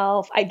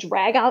myself. I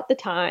drag out the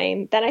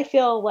time. Then I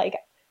feel like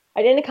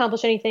I didn't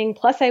accomplish anything.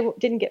 Plus,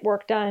 didn't get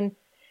work done.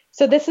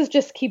 So this is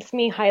just keeps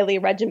me highly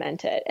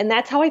regimented. And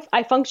that's how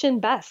I function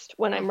best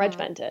when I'm Hmm.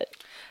 regimented.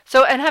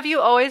 So, and have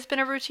you always been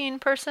a routine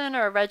person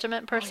or a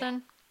regiment Oh, yeah.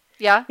 person?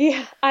 Yeah?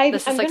 Yeah,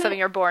 This is I'm like gonna, something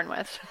you're born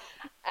with.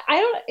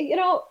 I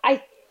don't,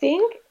 I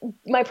think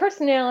my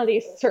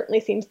personality certainly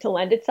seems to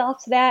lend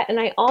itself to that. And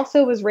I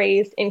also was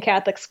raised in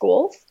Catholic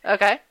schools.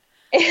 Okay.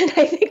 And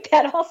I think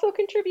that also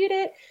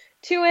contributed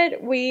to it.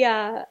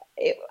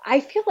 I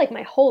feel like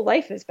my whole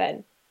life has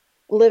been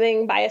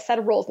living by a set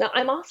of rules. Now,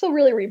 I'm also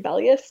really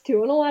rebellious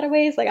too in a lot of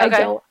ways. Like, I Okay.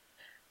 don't,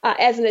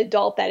 as an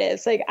adult, that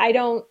is, like, I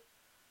don't,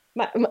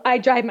 I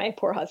drive my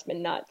poor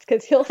husband nuts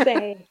because he'll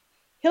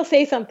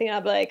say something.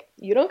 I'll be like,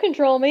 you don't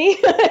control me.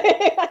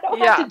 I don't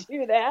have to Yeah.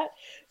 do that.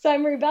 So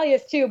I'm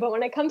rebellious too. But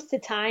when it comes to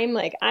time,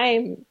 like,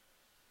 I'm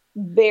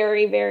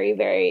very, very,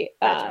 very,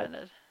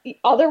 Regimented.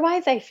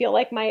 otherwise I feel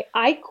like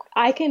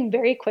I can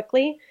very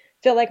quickly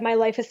feel like my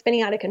life is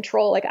spinning out of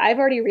control. Like, I've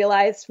already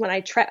realized when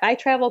I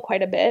travel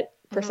quite a bit.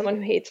 For Mm-hmm. someone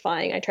who hates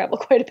flying, I travel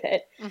quite a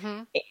bit.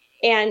 Mm-hmm.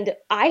 And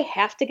I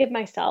have to give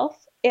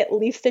myself at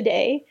least a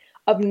day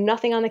of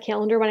nothing on the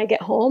calendar when I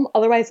get home.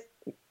 Otherwise,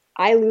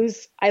 I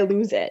lose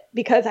it,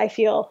 because I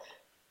feel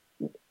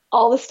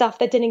all the stuff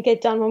that didn't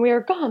get done when we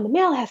were gone. The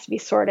mail has to be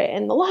sorted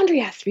and the laundry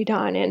has to be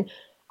done. And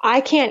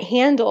I can't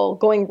handle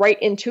going right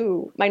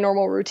into my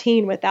normal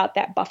routine without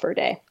that buffer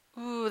day.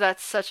 Ooh,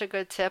 that's such a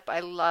good tip.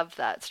 I love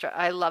that.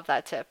 I love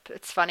that tip.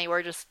 It's funny,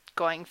 we're just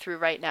going through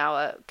right now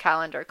a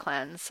calendar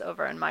cleanse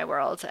over in my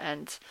world,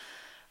 and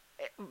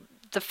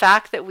the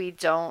fact that we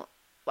don't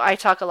I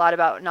talk a lot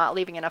about not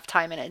leaving enough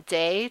time in a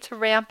day to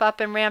ramp up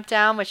and ramp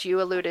down, which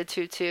you alluded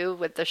to too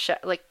with the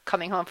like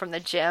coming home from the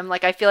gym.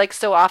 Like, I feel like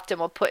so often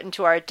we'll put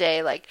into our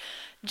day like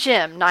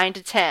gym 9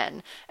 to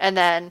 10, and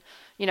then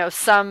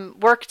some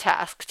work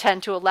task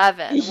 10 to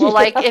 11. Well,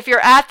 like Yeah, if you're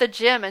at the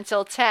gym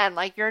until 10,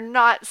 like you're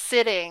not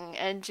sitting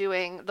and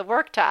doing the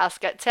work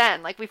task at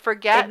 10. Like we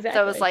forget those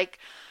exactly. like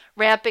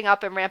ramping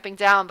up and ramping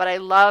down, but I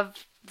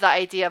love the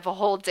idea of a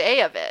whole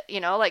day of it,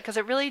 like because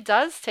it really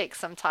does take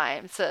some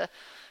time to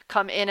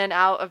come in and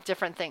out of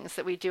different things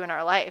that we do in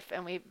our life,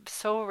 and we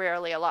so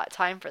rarely allot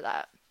time for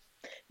that.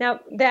 Now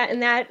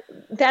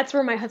that's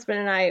where my husband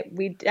and I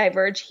we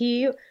diverge.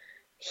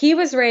 He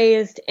was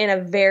raised in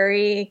a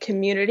very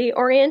community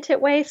oriented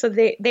way, so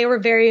they were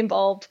very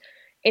involved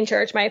in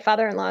church. My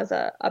father-in-law is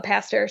a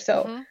pastor,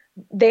 so Mm-hmm.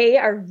 they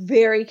are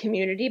very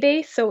community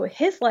based. So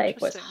his life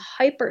was Interesting.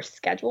 hyper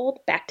scheduled,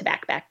 back to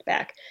back, back to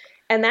back.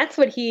 And that's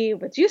what he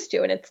was used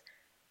to. And it's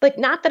like,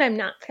 not that I'm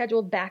not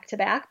scheduled back to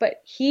back, but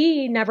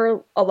he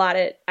never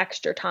allotted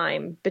extra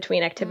time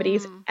between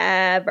activities Mm.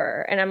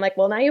 ever. And I'm like,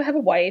 well, now you have a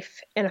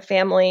wife and a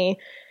family,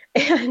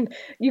 and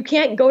you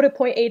can't go to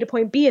point A to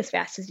point B as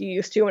fast as you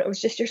used to. And it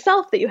was just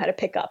yourself that you had to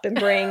pick up and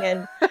bring.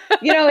 And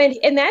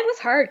that was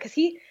hard because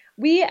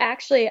we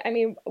actually, I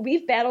mean,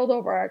 we've battled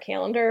over our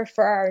calendar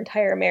for our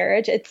entire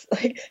marriage. It's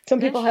like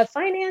some people have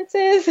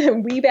finances,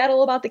 and we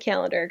battle about the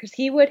calendar because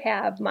he would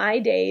have my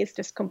days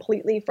just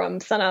completely from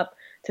sunup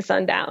to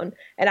sundown.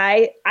 And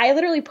I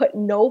literally put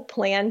no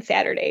plan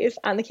Saturdays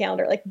on the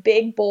calendar, like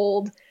big,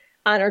 bold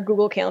on our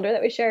Google Calendar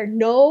that we share.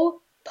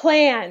 No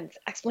plans!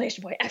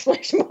 Exclamation point!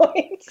 Exclamation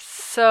point!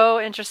 So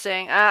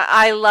interesting.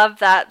 I love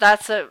that.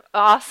 That's an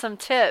awesome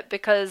tip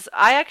because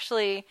I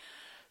actually,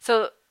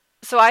 so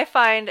so I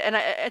find, and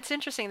it's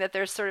interesting that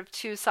there's sort of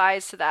two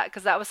sides to that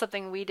because that was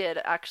something we did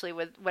actually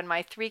with when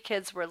my three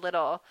kids were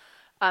little.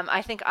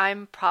 I think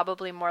I'm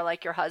probably more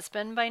like your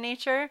husband by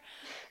nature,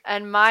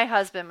 and my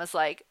husband was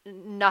like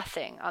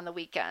nothing on the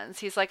weekends.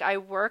 He's like, I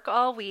work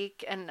all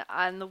week, and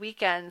on the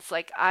weekends,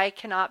 like I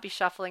cannot be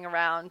shuffling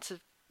around to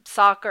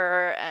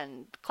soccer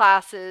and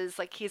classes.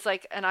 Like he's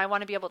like, and I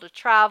want to be able to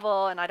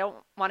travel, and I don't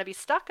want to be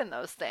stuck in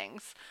those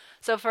things.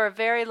 So for a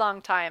very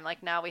long time,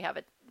 like now we have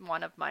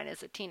one of mine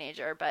is a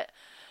teenager, but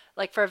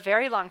like for a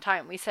very long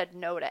time we said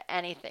no to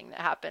anything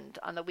that happened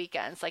on the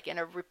weekends, like in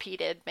a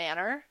repeated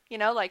manner,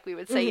 like we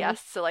would say Mhm.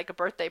 yes to like a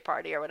birthday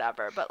party or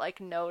whatever, but like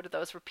no to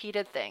those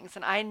repeated things.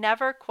 And I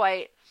never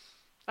quite,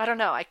 I don't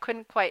know, I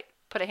couldn't quite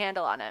put a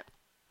handle on it,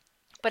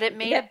 but it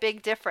made a That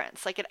big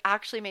difference. Like it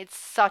actually made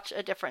such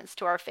a difference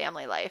to our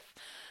family life.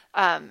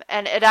 And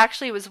it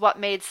actually was what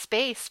made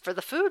space for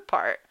the food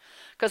part.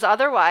 Because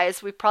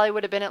otherwise, we probably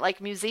would have been at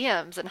like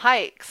museums and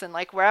hikes and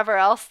like wherever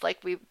else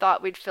like we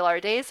thought we'd fill our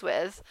days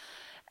with.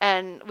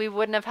 And we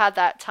wouldn't have had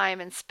that time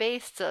and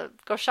space to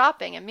go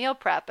shopping and meal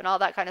prep and all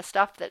that kind of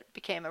stuff that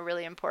became a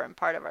really important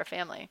part of our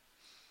family.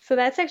 So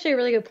that's actually a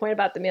really good point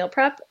about the meal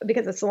prep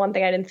because it's the one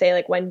thing I didn't say,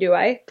 like, when do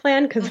I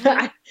plan? Because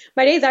Mm-hmm.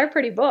 my days are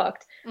pretty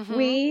booked. Mm-hmm.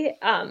 We,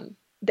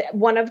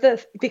 one of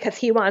the, because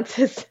he wants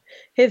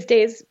his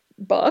days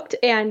booked,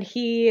 and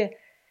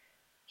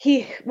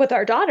with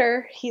our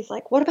daughter, he's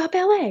like, what about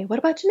ballet? What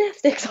about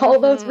gymnastics? All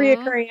those Mm-hmm.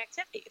 reoccurring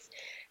activities.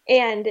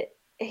 And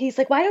he's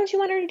like, why don't you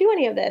want her to do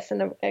any of this?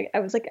 And I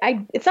was like,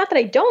 it's not that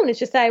I don't, it's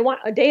just that I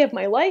want a day of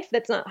my life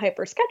that's not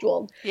hyper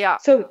scheduled. Yeah.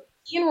 So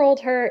he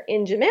enrolled her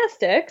in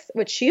gymnastics,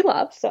 which she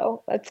loves,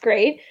 so that's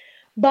great.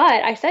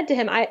 But I said to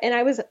him,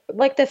 I was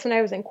like this when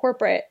I was in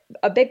corporate,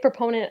 a big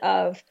proponent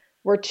of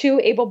we're two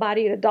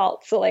able-bodied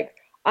adults. So like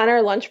on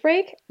our lunch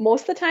break,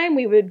 most of the time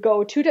we would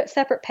go two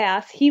separate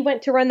paths. He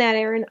went to run that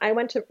errand. I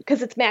went to,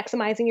 because it's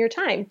maximizing your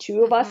time.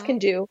 Two of us Mm-hmm. can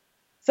do.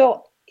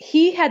 So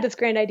he had this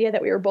grand idea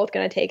that we were both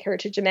going to take her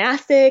to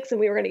gymnastics and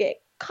we were going to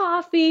get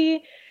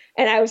coffee.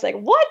 And I was like,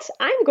 what?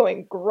 I'm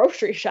going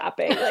grocery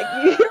shopping. Like,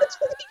 you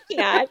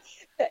can't.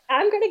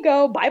 I'm going to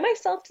go by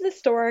myself to the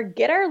store,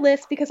 get our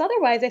list, because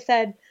otherwise I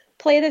said,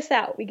 play this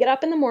out. We get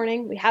up in the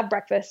morning, we have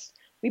breakfast,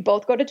 we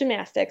both go to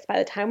gymnastics. By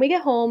the time we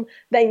get home,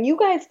 then you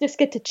guys just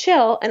get to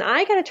chill, and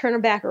I got to turn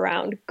them back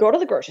around, go to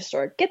the grocery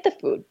store, get the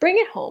food, bring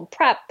it home,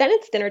 prep. Then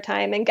it's dinner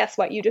time, and guess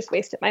what? You just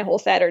wasted my whole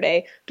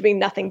Saturday doing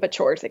nothing but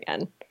chores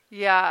again.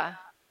 Yeah.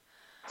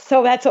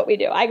 So that's what we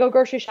do. I go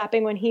grocery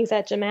shopping when he's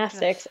at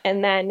gymnastics, Yes.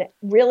 and then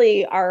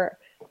really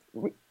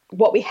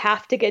what we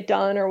have to get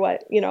done, or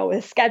what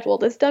is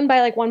scheduled, is done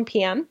by like 1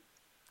 p.m.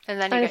 And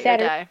then you on a get your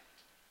Saturday. day.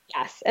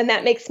 Yes, and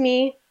that makes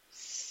me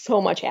so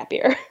much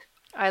happier.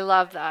 I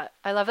love that.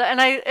 I love that. And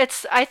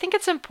I think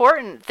it's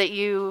important that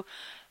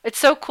it's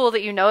so cool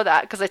that you know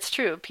that because it's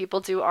true. People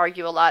do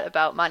argue a lot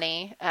about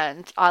money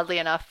and oddly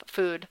enough,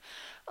 food.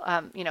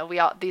 We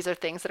all these are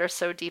things that are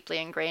so deeply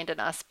ingrained in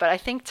us. But I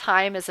think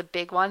time is a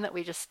big one that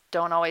we just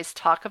don't always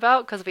talk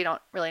about because we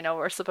don't really know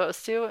we're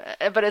supposed to.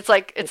 But it's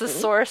like it's a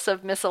Mhm. source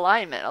of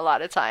misalignment a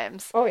lot of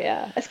times. Oh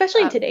yeah,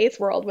 especially in Um, today's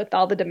world with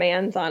all the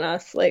demands on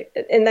us, like,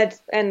 and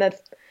the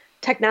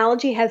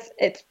technology has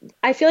it's.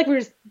 I feel like we're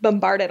just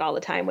bombarded all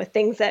the time with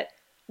things that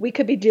we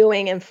could be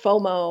doing, and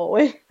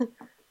FOMO.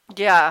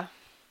 yeah.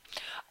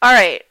 All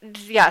right.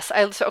 Yes.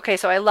 Okay.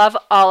 So I love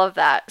all of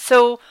that.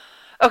 So,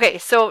 okay.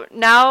 So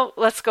now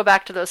let's go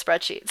back to those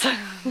spreadsheets.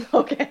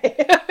 Okay,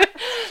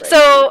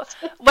 So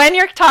spreadsheets. when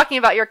you're talking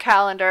about your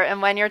calendar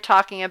and when you're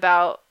talking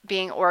about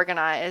being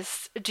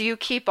organized. Do you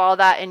keep all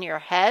that in your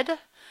head?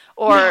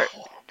 No. Or,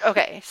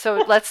 okay,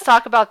 so let's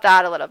talk about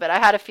that a little bit. I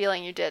had a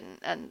feeling you didn't,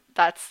 and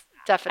that's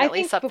I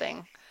definitely think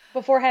something.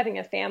 before having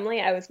a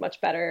family, I was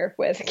much better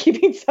with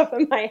keeping stuff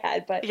in my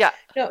head. But Yeah.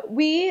 no,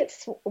 we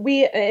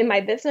in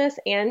my business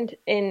and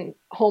in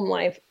home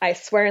life, I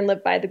swear and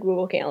live by the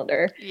Google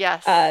Calendar.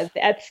 Yes.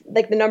 That's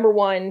like the number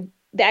one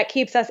that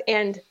keeps us.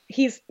 And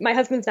my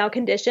husband's now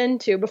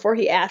conditioned to before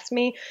he asks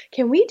me,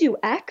 "Can we do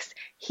X?"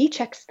 He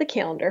checks the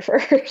calendar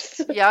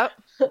first Yep.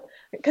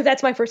 because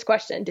that's my first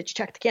question. Did you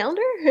check the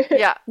calendar?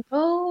 Yeah.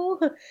 No.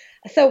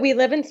 So we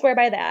live and swear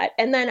by that.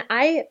 And then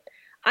I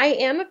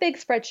am a big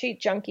spreadsheet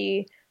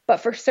junkie, but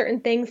for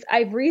certain things,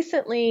 I've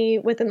recently,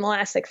 within the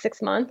last like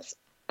 6 months,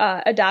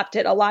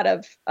 adopted a lot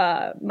of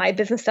my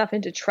business stuff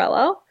into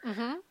Trello,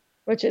 Mm-hmm.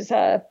 which is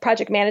a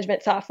project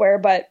management software.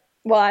 But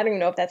well, I don't even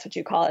know if that's what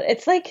you call it.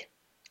 It's like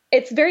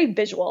it's very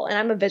visual, and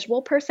I'm a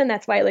visual person.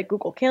 That's why I like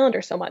Google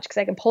Calendar so much because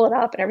I can pull it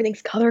up and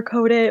everything's color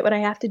coded what I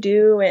have to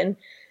do. And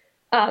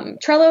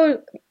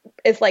Trello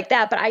is like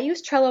that, but I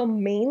use Trello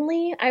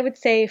mainly, I would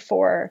say,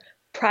 for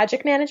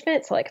project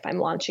management. So, like if I'm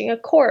launching a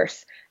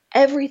course,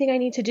 everything I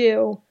need to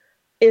do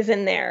is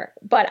in there.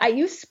 But I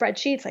use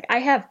spreadsheets. Like I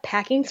have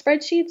packing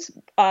spreadsheets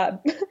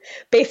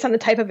based on the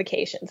type of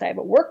vacations. I have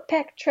a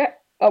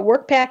a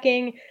work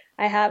packing.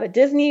 I have a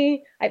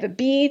Disney. I have a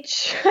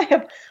beach. I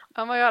have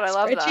Oh my God, I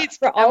love that. spreadsheets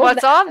for And all of what's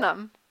that. on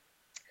them?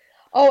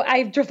 Oh,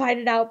 I've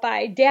divided out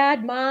by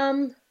dad,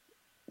 mom,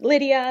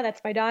 Lydia,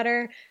 that's my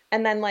daughter,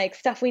 and then like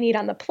stuff we need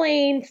on the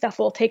plane, stuff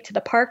we'll take to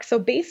the park. So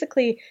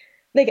basically,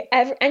 like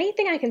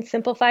anything I can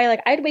simplify.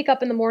 Like I'd wake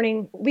up in the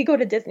morning. We go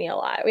to Disney a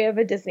lot. We have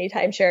a Disney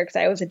timeshare because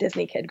I was a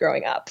Disney kid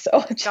growing up, so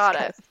it just Got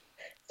kind it. of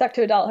stuck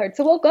to adulthood.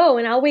 So we'll go,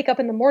 and I'll wake up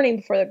in the morning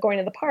before going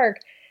to the park.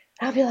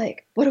 And I'll be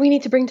like, "What do we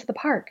need to bring to the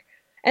park?"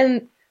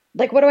 And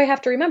like, what do I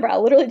have to remember?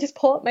 I'll literally just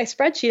pull up my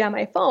spreadsheet on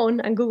my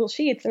phone on Google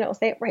Sheets, and it'll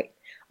say, right,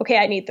 okay,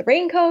 I need the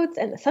raincoats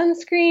and the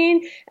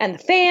sunscreen and the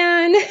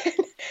fan.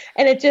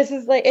 And it just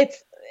is like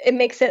it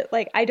makes it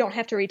like I don't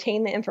have to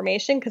retain the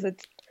information because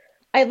it's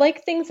I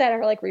like things that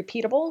are like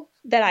repeatable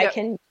that I Yep.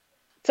 can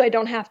so I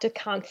don't have to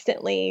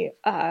constantly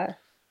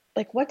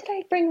like what did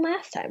I bring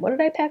last time? What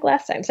did I pack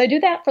last time? So I do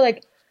that for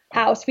like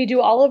house. We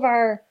do all of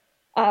our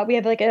we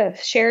have like a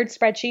shared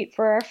spreadsheet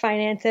for our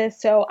finances.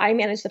 So I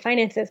manage the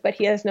finances, but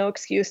he has no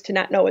excuse to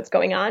not know what's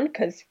going on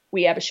because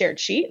we have a shared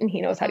sheet and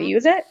he knows how to Mm-hmm.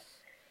 use it.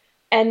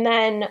 And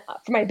then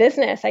for my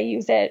business, I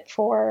use it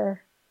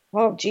for,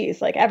 oh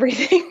geez, like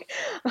everything.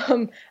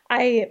 um,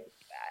 I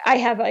I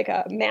have like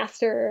a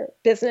master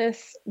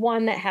business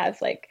one that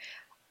has like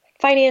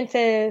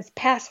finances,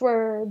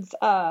 passwords,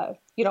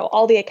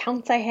 all the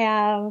accounts I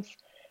have,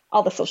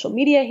 all the social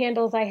media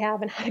handles I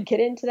have, and how to get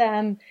into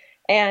them,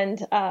 and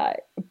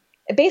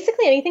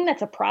basically anything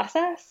that's a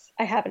process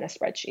I have in a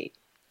spreadsheet.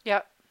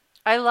 Yep.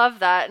 I love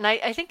that. And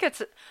I think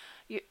at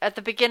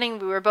the beginning,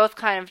 we were both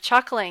kind of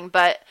chuckling,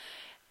 but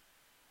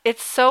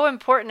it's so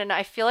important. And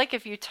I feel like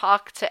if you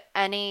talk to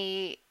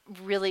any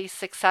really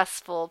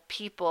successful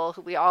people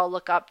who we all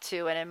look up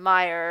to and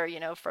admire,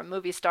 from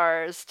movie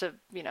stars to,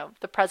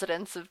 the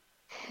presidents of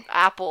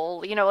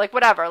Apple, like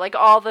whatever, like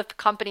all the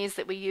companies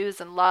that we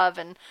use and love.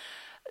 And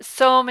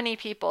so many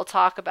people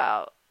talk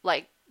about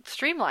like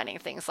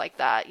streamlining things like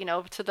that,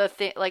 to the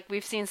thing, like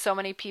we've seen so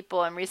many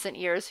people in recent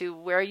years who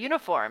wear a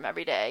uniform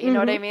every day. You know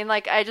what I Hmm. mean?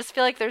 Like I just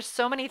feel like there's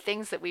so many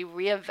things that we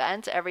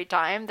reinvent every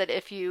time that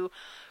if you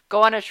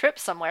go on a trip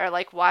somewhere,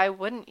 like why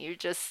wouldn't you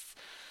just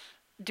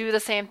do the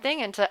same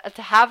thing? And to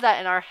have that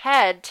in our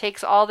head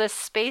takes all this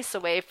space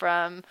away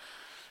from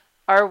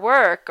our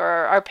work or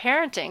our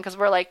parenting because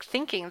we're like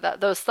thinking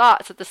that those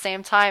thoughts at the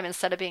same time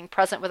instead of being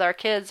present with our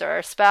kids or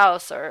our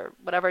spouse or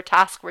whatever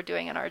task we're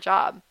doing in our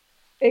job.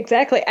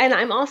 Exactly. And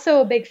I'm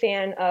also a big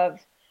fan of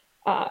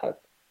uh,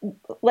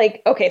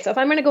 like okay, so if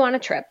I'm going to go on a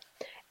trip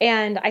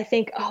and I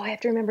think, oh, I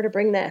have to remember to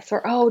bring this,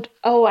 or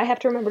oh, I have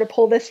to remember to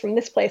pull this from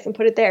this place and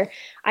put it there.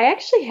 I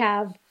actually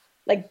have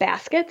like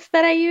baskets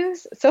that I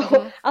use. So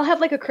Mm-hmm. I'll have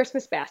like a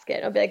Christmas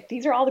basket. I'll be like,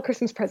 these are all the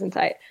Christmas presents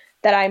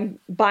that I'm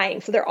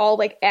buying. So they're all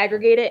like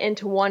aggregated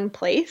into one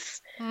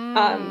place.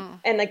 Mm.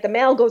 And like the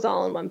mail goes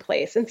all in one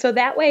place. And so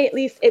that way, at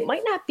least it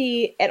might not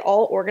be at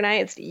all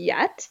organized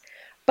yet,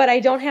 but I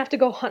don't have to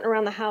go hunting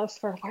around the house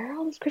for where are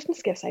all these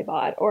Christmas gifts I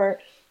bought, or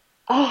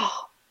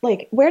oh,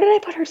 like where did I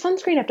put her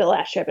sunscreen after the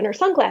last trip and her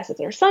sunglasses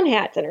and her sun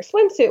hats and her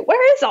swimsuit?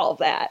 Where is all of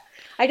that?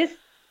 I just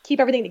keep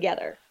everything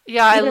together,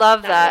 Yeah, I even if it's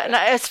love not that. And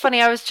organized. it's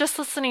funny, I was just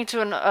listening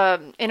to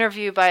an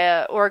interview by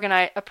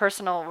a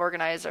personal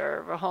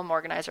organizer, or a home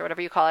organizer,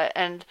 whatever you call it,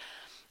 and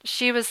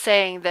she was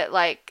saying that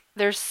like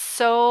there's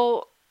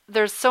so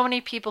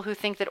many people who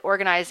think that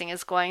organizing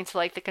is going to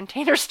like the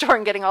container store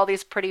and getting all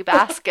these pretty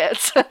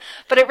baskets.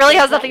 But it really That's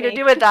has not nothing to me.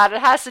 do with that.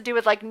 It has to do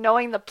with like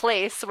knowing the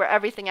place where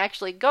everything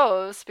actually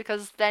goes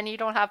because then you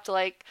don't have to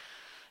like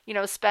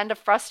spend a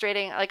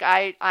frustrating like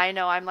I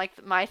know I'm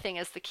like my thing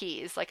is the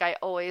keys. Like I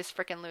always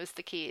freaking lose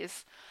the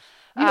keys.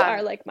 You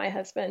are like my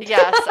husband.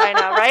 Yes, I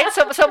know, right?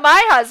 So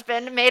my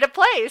husband made a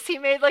place. He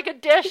made like a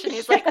dish and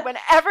he's like, Yeah.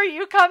 whenever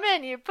you come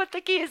in, you put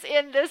the keys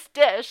in this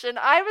dish. And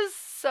I was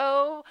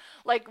so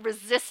like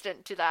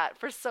resistant to that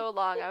for so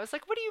long. I was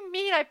like, what do you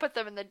mean I put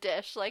them in the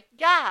dish? Like,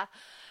 yeah.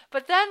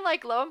 But then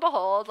like lo and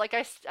behold, like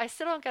I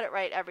still don't get it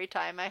right every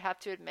time, I have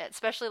to admit,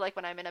 especially like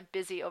when I'm in a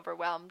busy,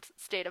 overwhelmed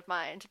state of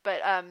mind.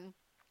 But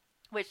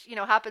which,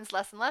 happens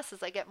less and less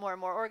as I get more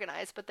and more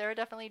organized, but there are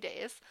definitely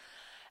days.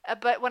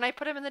 But when I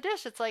put them in the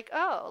dish, it's like,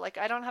 oh, like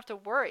I don't have to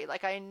worry.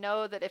 Like I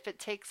know that if it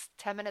takes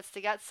 10 minutes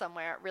to get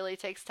somewhere, it really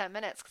takes 10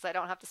 minutes because I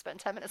don't have to spend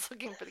 10 minutes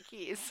looking for the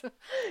keys,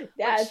 which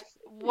That's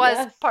was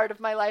yes. part of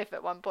my life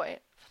at one point.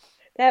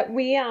 That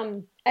we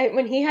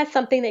when he has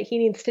something that he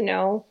needs to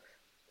know,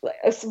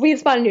 we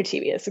just bought a new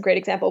TV. It's a great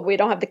example. We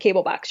don't have the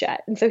cable box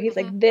yet. And so he's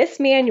like, Hmm. this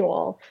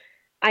manual,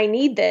 I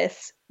need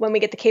this when we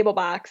get the cable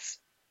box.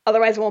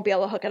 Otherwise, I won't be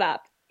able to hook it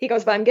up. He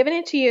goes, but Hmm. I'm giving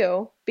it to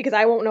you because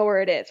I won't know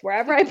where it is.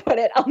 Wherever I put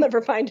it, I'll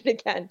never find it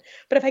again.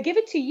 But if I give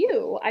it to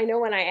you, I know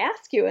when I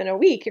ask you in a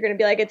week, you're going to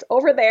be like, it's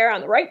over there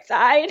on the right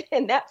side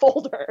in that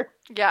folder.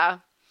 Yeah.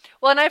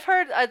 Well, and I've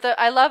heard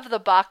I love the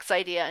box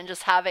idea and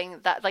just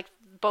having that, like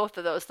both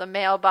of those, the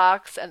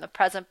mailbox and the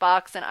present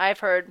box. And I've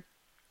heard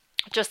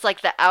just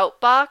like the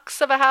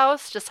outbox of a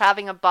house, just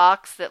having a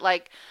box that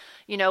like,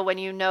 when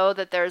you know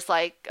that there's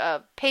like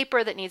a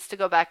paper that needs to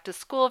go back to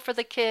school for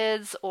the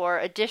kids or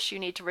a dish you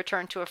need to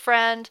return to a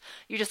friend,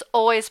 you just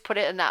always put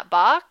it in that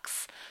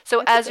box. So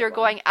That's a as good you're one.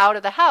 going out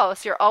of the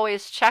house, you're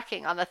always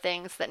checking on the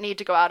things that need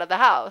to go out of the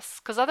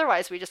house because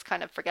otherwise we just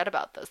kind of forget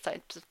about those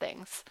types of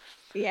things.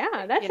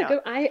 Yeah, You that's a know,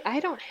 good. I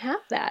don't have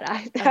that. an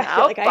I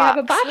feel like I have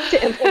a outbox. box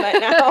to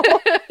implement now.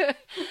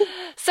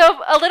 So,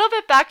 a little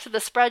bit back to the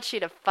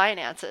spreadsheet of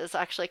finances,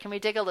 actually. Can we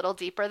dig a little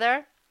deeper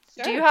there?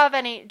 Sure.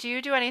 Do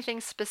you do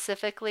anything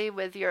specifically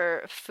with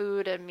your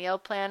food and meal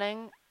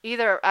planning,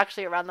 either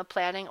actually around the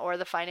planning or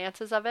the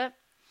finances of it?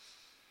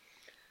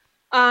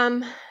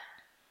 Um,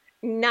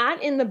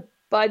 Not in the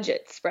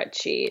budget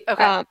spreadsheet.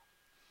 Okay.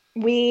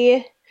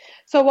 We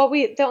so what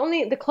we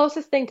the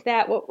closest thing to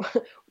that what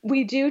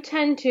we do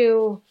tend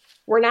to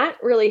we're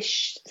not really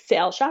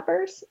sale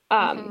shoppers.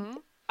 Mm-hmm.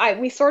 I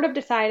we sort of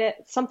decided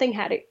something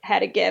had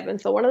to give,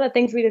 and so one of the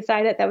things we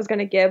decided that was going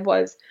to give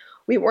was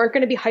we weren't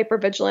going to be hyper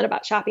vigilant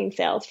about shopping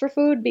sales for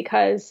food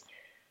because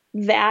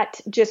that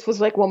just was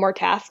like one more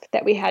task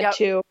that we had Yep.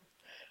 to.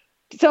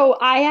 So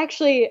I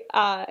actually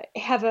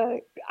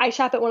I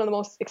shop at one of the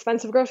most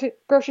expensive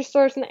grocery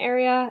stores in the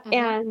area, Mm-hmm.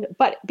 and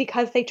but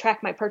because they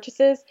track my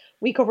purchases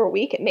week over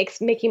week, it makes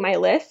making my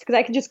list because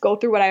I can just go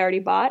through what I already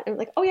bought and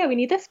like, oh yeah, we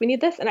need this,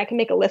 and I can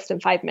make a list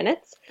in 5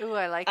 minutes. Ooh,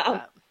 I like Um,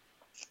 that.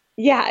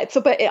 yeah, so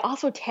but it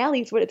also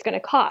tallies what it's going to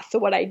cost. So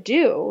what I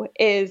do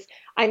is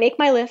I make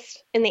my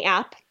list in the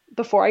app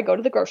before I go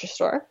to the grocery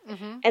store.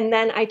 Mm-hmm. And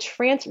then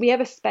we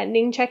have a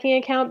spending checking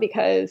account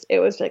because it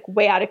was like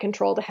way out of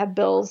control to have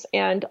bills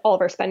and all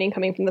of our spending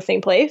coming from the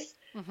same place.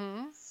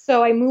 Mm-hmm.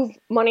 So I move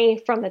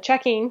money from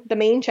the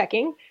main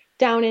checking,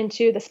 down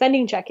into the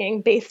spending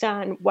checking based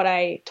on what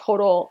I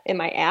total in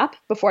my app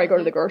before I go to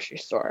Mm-hmm. the grocery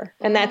store.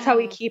 And that's how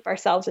we Mm. keep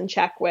ourselves in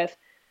check with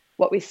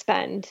what we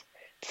spend.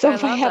 So I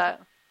love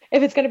that.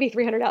 if it's going to be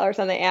 $300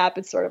 on the app,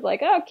 it's sort of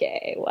like,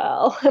 okay,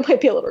 well, it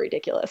might be a little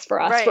ridiculous for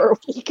us Right. for a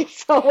week.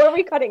 So what are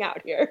we cutting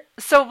out here?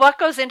 So, what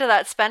goes into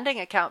that spending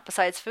account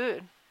besides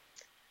food?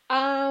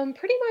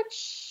 Pretty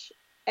much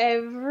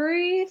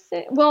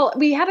everything. Well,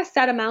 we have a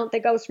set amount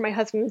that goes for my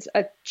husband's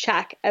a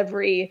check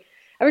every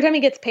time he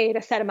gets paid,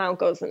 a set amount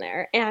goes in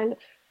there. And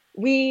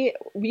we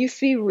used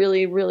to be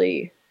really,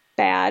 really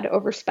bad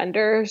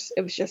overspenders.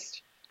 It was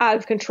just out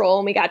of control.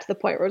 And we got to the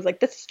point where it was like,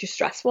 this is too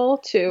stressful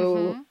to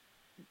Mm-hmm.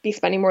 be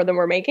spending more than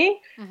we're making.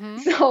 Mm-hmm.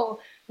 So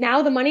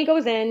now the money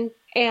goes in,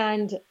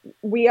 and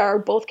we are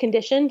both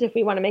conditioned if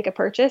we want to make a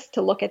purchase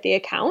to look at the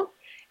account.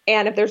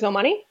 And if there's no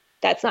money,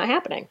 that's not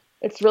happening.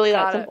 It's really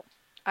that Got it. simple.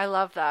 I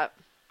love that.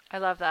 I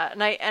love that.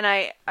 And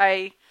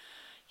I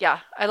yeah,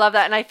 I love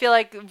that. And I feel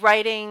like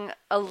writing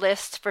a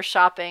list for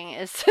shopping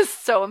is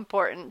just so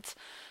important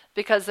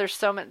because there's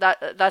so many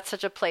that's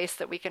such a place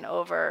that we can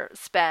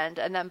overspend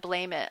and then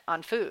blame it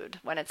on food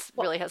when it's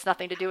Well, really has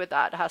nothing to do with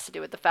that. It has to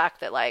do with the fact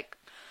that like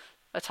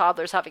a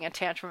toddler's having a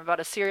tantrum about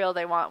a cereal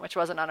they want which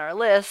wasn't on our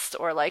list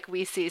or like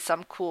we see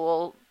some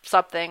cool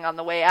something on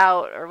the way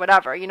out or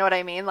whatever. You know what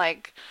I mean?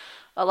 Like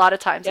a lot of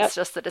times it's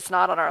yep. just that it's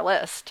not on our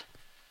list.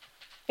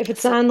 If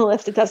it's So, not on the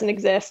list, it doesn't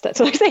exist. That's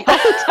what I say all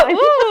the time.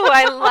 ooh,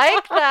 I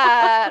like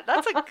that.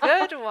 That's a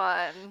good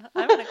one.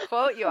 I'm going to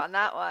quote you on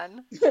that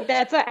one.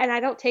 And I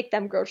don't take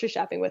them grocery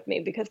shopping with me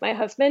because my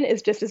husband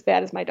is just as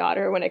bad as my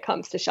daughter when it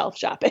comes to shelf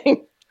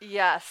shopping.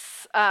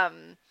 Yes.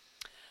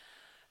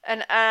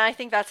 And I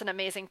think that's an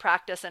amazing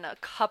practice. And a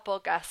couple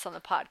guests on the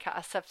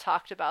podcast have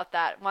talked about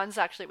that. One's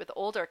actually with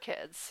older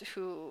kids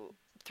who,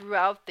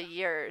 throughout the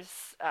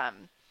years,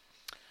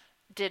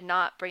 did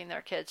not bring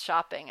their kids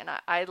shopping. And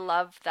I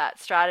love that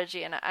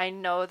strategy. And I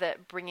know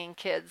that bringing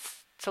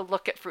kids to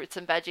look at fruits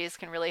and veggies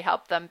can really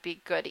help them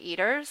be good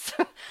eaters.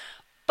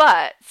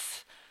 But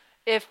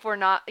if we're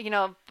not,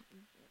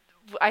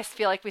 I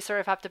feel like we sort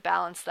of have to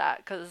balance that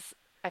because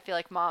I feel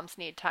like moms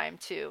need time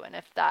too. And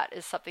if that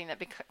is something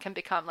that can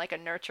become like a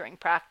nurturing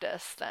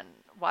practice, then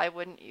why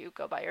wouldn't you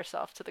go by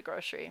yourself to the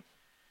grocery?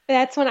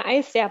 That's when I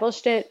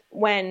established it,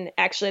 when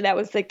actually that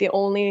was like the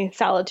only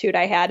solitude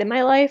I had in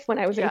my life when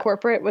I was in Yeah.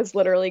 corporate, was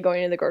literally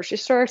going to the grocery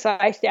store. So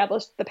I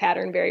established the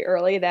pattern very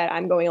early that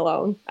I'm going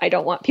alone. I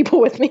don't want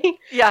people with me.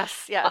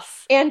 Yes,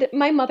 yes. And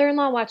my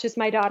mother-in-law watches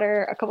my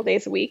daughter a couple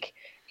days a week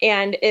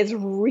and is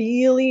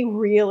really,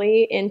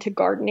 really into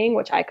gardening,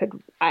 which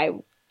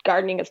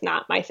gardening is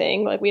not my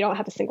thing. Like, we don't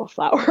have a single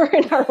flower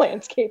in our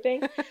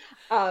landscaping.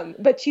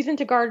 But she's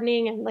into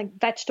gardening and like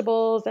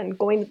vegetables, and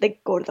they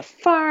go to the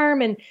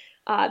farm, and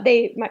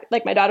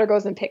my daughter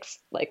goes and picks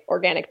like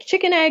organic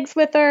chicken eggs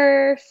with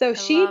her. So I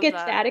she love gets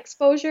that. that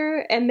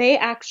exposure, and they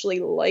actually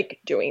like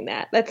doing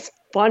that. That's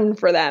fun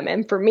for them.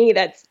 And for me,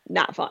 that's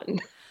not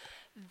fun.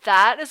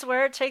 That is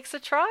where it takes a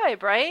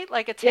tribe, right?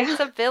 Like it Yeah. takes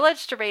a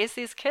village to raise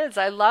these kids.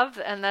 I love,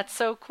 and that's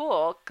so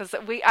cool because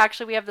we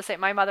have the same.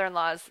 My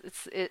mother-in-law's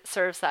it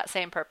serves that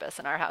same purpose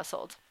in our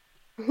household.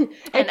 And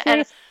It's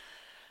nice.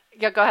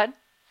 yeah, go ahead.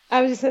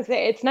 I was just gonna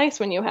say, it's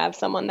nice when you have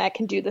someone that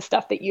can do the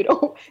stuff that you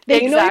don't,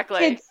 that you know your Exactly.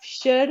 kids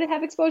should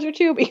have exposure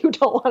to, but you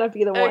don't want to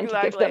be the one to give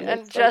Exactly. them the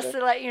And just exposure.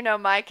 to let you know,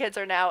 my kids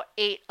are now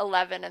 8,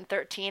 11, and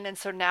 13. And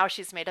so now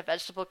she's made a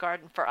vegetable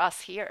garden for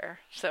us here.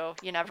 So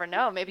you never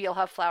know. Maybe you'll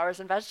have flowers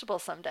and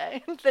vegetables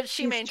someday that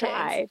she She's maintains.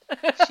 tried.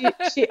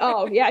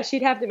 Oh yeah,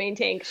 she'd have to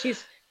maintain.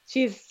 'Cause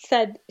she's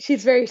said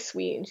she's very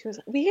sweet, and she was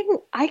like,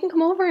 I can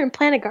come over and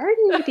plant a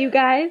garden with you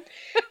guys.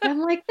 And I'm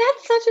like,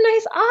 that's such a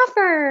nice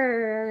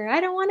offer. I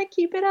don't want to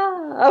keep it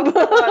Oh,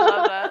 I love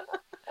up.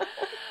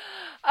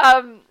 that.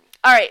 Um,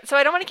 all right, so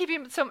I don't want to keep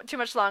you too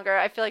much longer.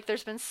 I feel like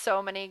there's been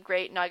so many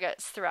great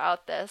nuggets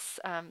throughout this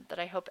that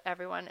I hope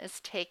everyone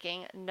is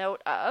taking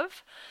note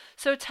of.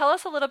 So tell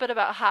us a little bit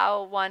about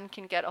how one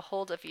can get a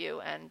hold of you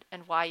and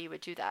why you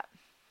would do that.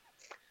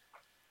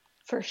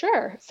 For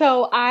sure.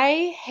 So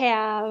I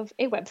have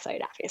a website,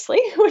 obviously,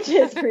 which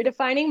is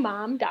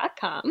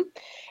redefiningmom.com.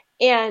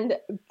 And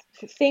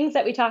things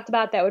that we talked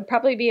about that would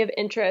probably be of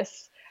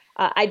interest.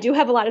 I do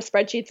have a lot of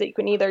spreadsheets that you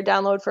can either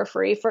download for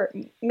free. For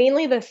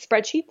mainly the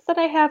spreadsheets that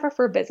I have are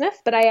for business,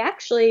 but I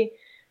actually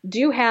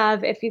do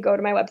have, if you go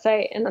to my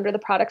website and under the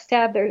products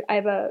tab, I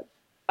have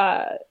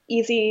a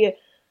easy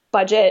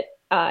budget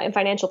and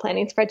financial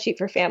planning spreadsheet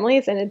for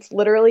families, and it's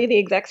literally the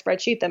exact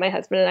spreadsheet that my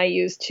husband and I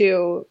use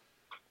to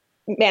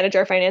manage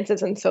our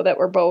finances, and so that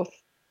we're both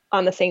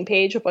on the same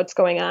page of what's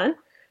going on.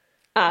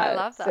 I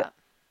love So, that.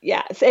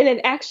 yeah, and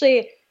it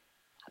actually,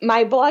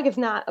 my blog is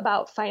not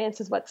about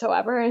finances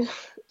whatsoever, and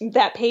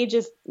that page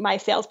is my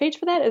sales page.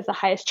 For that is the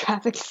highest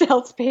traffic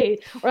sales page,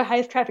 or the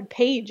highest traffic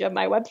page of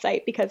my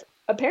website, because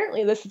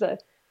apparently this is a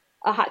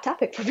hot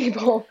topic for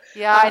people.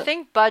 Yeah, I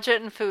think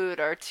budget and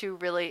food are two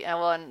really,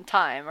 well, and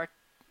time are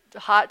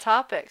hot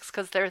topics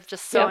because they're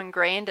just so Yep.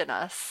 ingrained in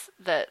us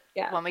that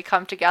Yeah. when we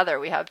come together,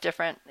 we have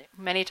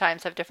many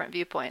times have different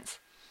viewpoints.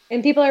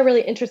 And people are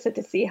really interested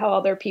to see how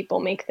other people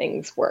make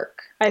things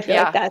work. I feel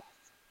like Yeah.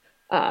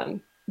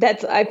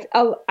 that's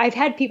I've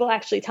had people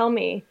actually tell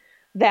me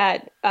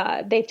that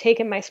they've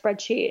taken my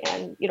spreadsheet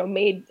and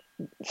made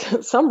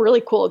some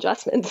really cool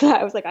adjustments.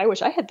 I was like, I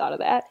wish I had thought of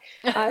that,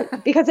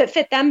 because it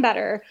fit them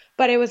better.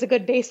 But it was a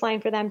good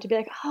baseline for them to be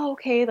like, oh,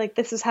 okay, like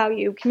this is how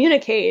you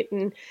communicate,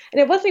 and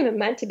it wasn't even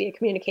meant to be a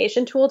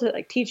communication tool to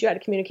like teach you how to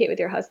communicate with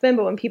your husband.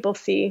 But when people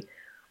see,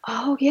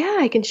 oh yeah,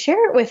 I can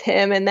share it with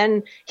him, and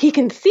then he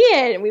can see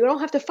it, and we don't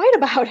have to fight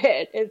about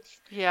it.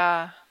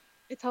 Yeah.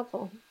 It's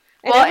helpful.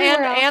 And Well, everywhere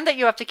and else and that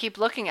you have to keep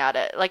looking at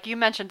it. Like you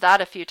mentioned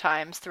that a few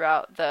times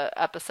throughout the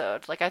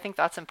episode. Like I think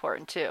that's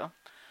important too.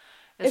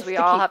 Is is to keep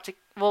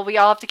we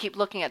all have to keep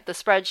looking at the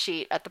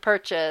spreadsheet, at the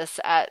purchase,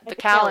 at the at the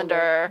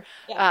calendar.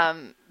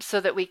 calendar, Yeah.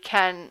 so that we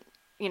can,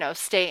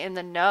 stay in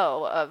the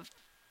know of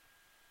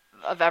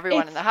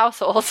everyone in the It's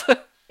household.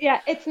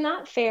 yeah, it's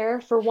not fair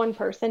for one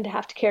person to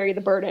have to carry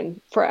the burden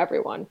for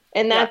everyone.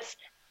 And Yeah. that's,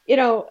 you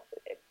know,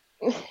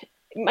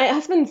 my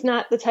husband's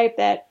not the type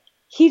that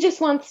he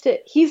just wants to,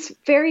 he's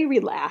very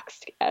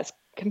relaxed as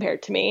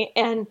compared to me.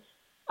 And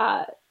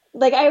uh,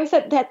 like I always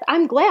said, that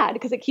I'm glad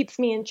because it keeps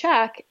me in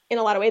check in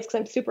a lot of ways because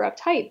I'm super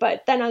uptight.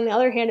 But then on the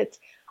other hand,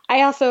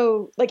 I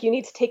also like, you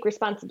need to take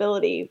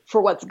responsibility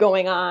for what's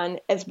going on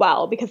as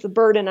well, because the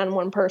burden on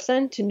one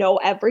person to know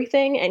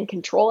everything and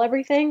control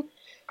everything,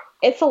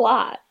 it's a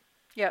lot.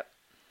 Yep.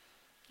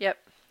 Yep.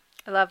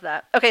 I love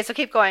that. Okay, so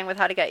keep going with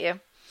how to get you.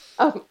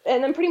 And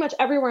then pretty much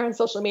everywhere on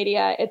social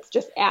media, it's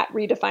just at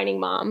redefining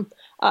mom,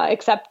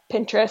 except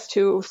Pinterest,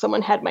 who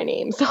someone had my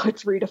name, so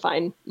it's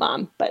redefine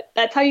mom. But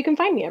that's how you can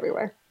find me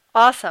everywhere.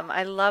 Awesome.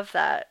 I love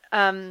that.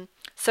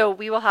 So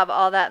we will have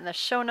all that in the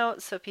show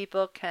notes so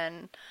people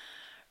can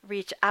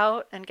reach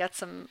out and get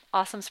some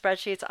awesome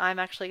spreadsheets. I'm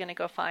actually going to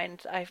go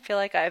find, I feel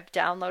like I've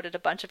downloaded a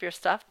bunch of your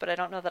stuff, but I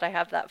don't know that I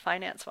have that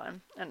finance one.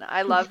 And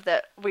I love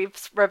that we've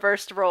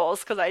reversed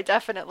roles because I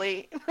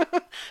definitely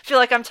feel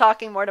like I'm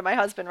talking more to my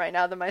husband right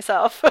now than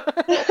myself,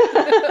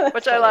 That's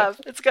which I funny. love.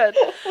 It's good.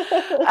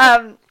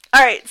 All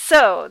right.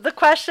 So the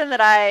question that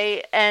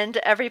I end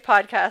every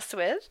podcast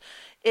with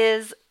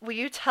is will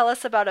you tell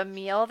us about a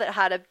meal that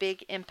had a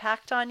big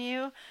impact on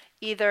you?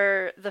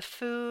 Either the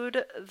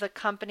food, the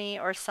company,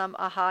 or some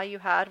aha you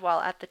had while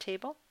at the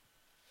table?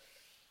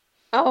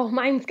 Oh,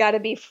 mine's got to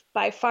be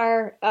by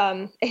far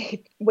a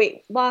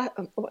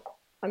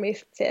let me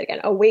say it again.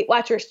 A Weight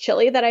Watchers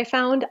chili that I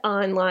found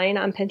online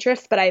on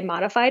Pinterest, but I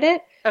modified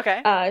it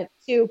Okay.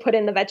 to put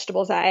in the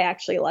vegetables I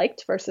actually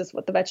liked versus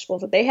what the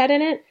vegetables that they had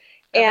in it.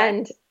 Okay.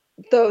 And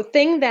the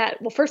thing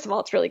that, well, first of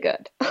all, it's really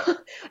good,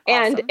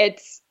 and Awesome.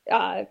 it's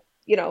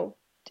you know,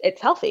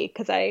 it's healthy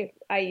because I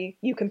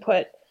you can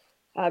put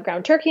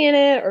ground turkey in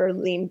it or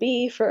lean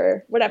beef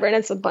or whatever, and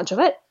it's a bunch of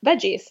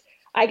veggies.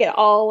 I get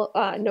all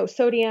no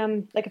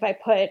sodium. Like if I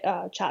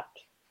put chopped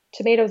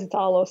tomatoes, it's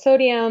all low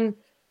sodium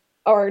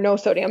or no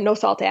sodium, no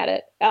salt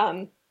added.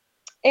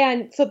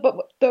 And so, but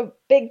the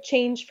big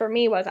change for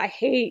me was I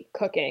hate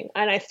cooking,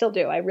 and I still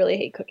do. I really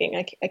hate cooking.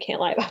 I can't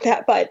lie about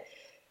that. But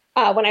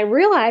when I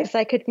realized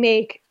I could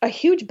make a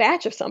huge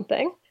batch of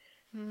something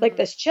like Hmm.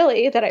 this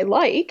chili that I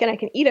like and I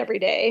can eat every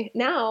day,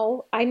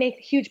 now I make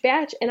a huge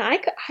batch, and I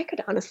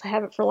could honestly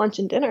have it for lunch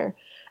and dinner,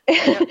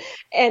 Yep.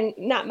 and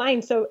not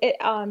mine. So it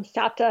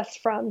stopped us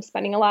from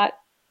spending a lot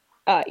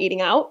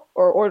eating out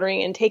or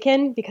ordering in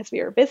takein because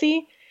we were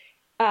busy.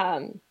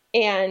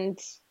 And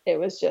it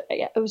was just,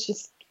 yeah,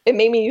 it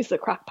made me use the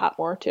crock pot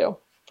more too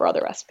for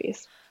other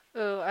recipes.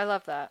 Ooh, I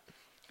love that.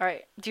 All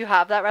right. Do you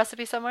have that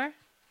recipe somewhere?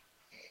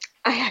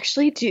 I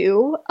actually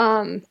do All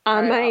on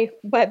right.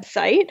 my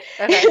website.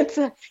 Okay. It's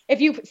if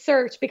you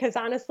search, because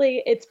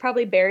honestly, it's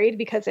probably buried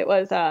because it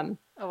was A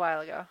while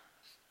ago.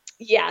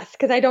 yes,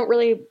 because I don't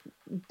really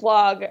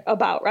blog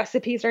about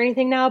recipes or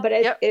anything now, but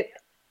Yep.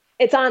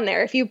 it's on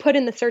there. If you put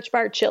in the search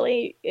bar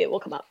chili, it will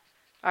come up.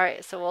 All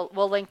right. So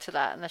we'll link to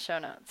that in the show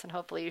notes, and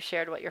hopefully you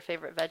shared what your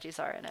favorite veggies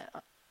are in it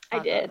I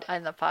did.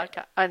 on the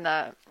podcast on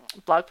the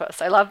blog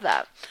post. I love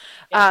that.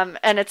 Yeah.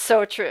 And it's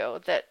so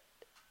true that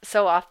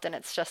so often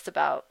it's just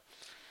about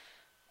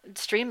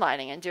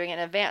streamlining and doing it in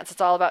advance. It's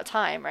all about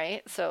time,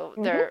 right? So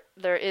Hmm.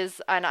 there is,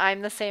 and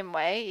I'm the same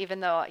way. Even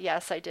though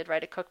yes, I did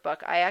write a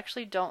cookbook, I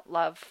actually don't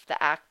love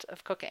the act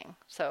of cooking.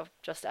 So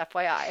just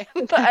FYI, I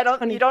That's don't. You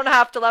funny. don't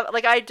have to love.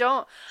 Like I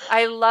don't.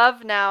 I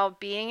love now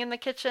being in the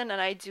kitchen, and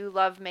I do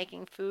love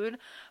making food,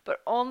 but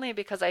only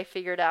because I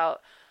figured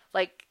out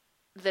like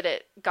that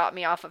it got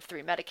me off of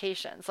 3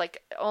 medications,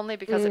 like only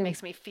because it Mm.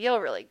 makes me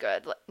feel really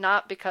good,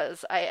 not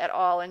because I at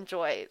all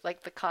enjoy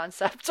like the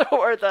concept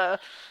or the,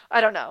 I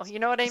don't know, you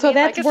know what I So mean,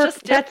 like that's it's work.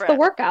 just That's the different.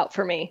 workout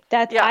for me.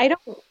 That's Yeah,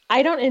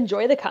 I don't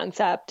enjoy the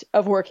concept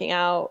of working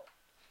out,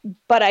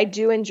 but I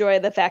do enjoy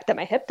the fact that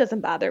my hip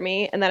doesn't bother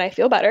me and that I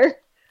feel better.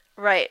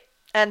 right.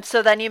 And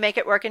so then you make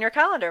it work in your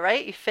calendar,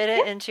 right? You fit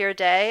it Yeah. into your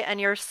day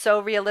and you're so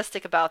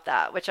realistic about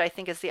that, which I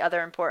think is the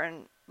other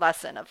important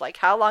lesson of like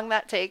how long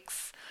that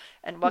takes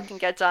and what can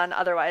get done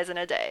otherwise in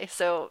a day.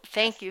 So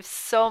thank Yes. you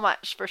so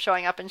much for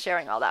showing up and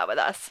sharing all that with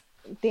us.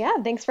 Yeah.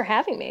 Thanks for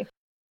having me.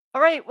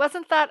 All right,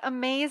 wasn't that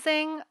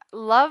amazing?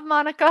 Love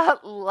Monica,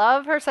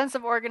 love her sense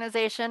of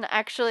organization.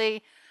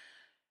 Actually,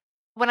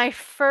 when I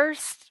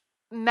first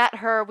met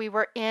her, we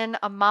were in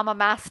a mama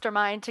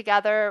mastermind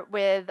together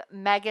with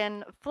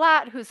Megan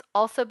Flatt, who's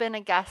also been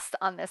a guest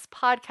on this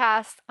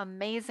podcast.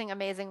 Amazing,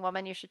 amazing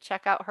woman. You should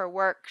check out her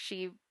work.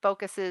 She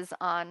focuses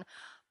on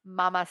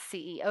mama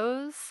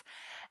CEOs.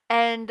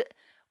 And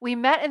we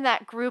met in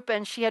that group,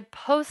 and she had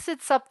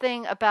posted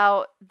something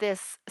about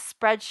this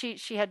spreadsheet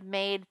she had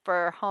made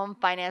for home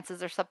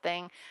finances or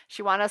something.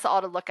 She wanted us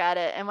all to look at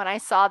it. And when I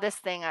saw this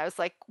thing, I was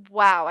like,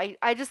 wow,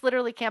 I just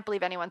literally can't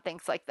believe anyone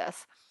thinks like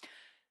this.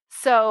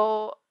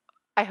 So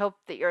I hope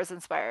that you're as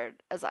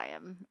inspired as I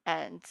am.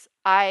 And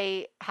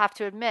I have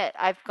to admit,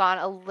 I've gone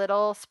a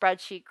little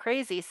spreadsheet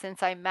crazy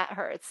since I met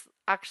her. It's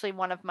actually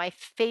one of my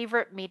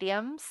favorite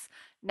mediums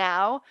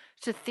now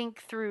to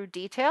think through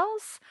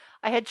details.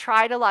 I had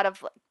tried a lot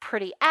of like,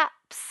 pretty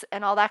apps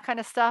and all that kind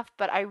of stuff,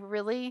 but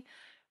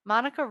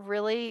Monica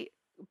really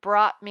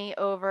brought me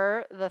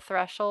over the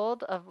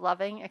threshold of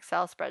loving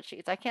Excel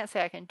spreadsheets. I can't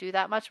say I can do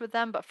that much with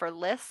them, but for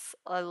lists,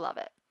 I love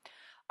it.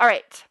 All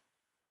right.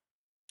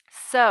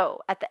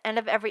 So, at the end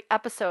of every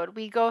episode,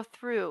 we go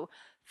through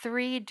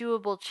 3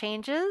 doable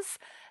changes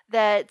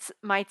that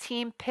my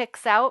team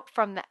picks out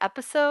from the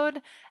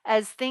episode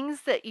as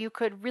things that you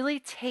could really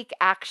take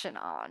action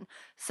on.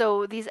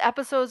 So, these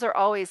episodes are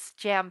always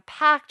jam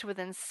packed with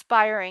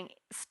inspiring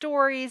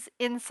stories,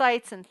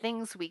 insights, and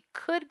things we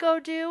could go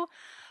do,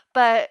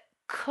 but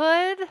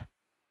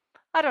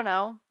I don't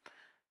know,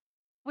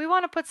 we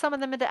want to put some of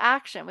them into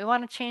action. We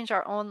want to change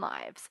our own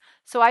lives.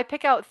 So I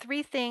pick out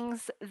 3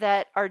 things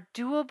that are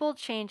doable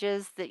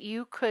changes that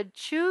you could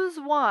choose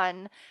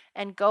one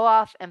and go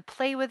off and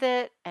play with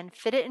it and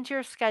fit it into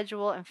your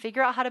schedule and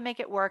figure out how to make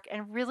it work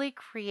and really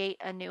create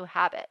a new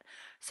habit.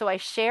 So I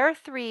share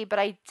 3, but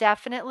I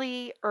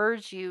definitely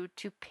urge you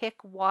to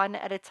pick one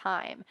at a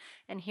time.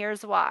 And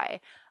here's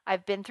why.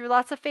 I've been through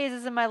lots of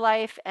phases in my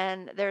life,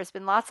 and there's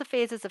been lots of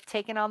phases of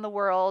taking on the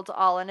world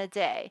all in a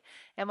day.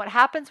 And what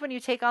happens when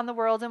you take on the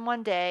world in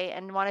one day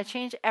and want to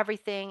change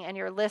everything, and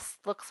your list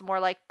looks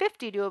more like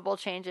 50 doable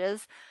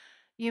changes,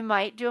 you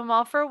might do them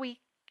all for a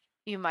week.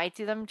 You might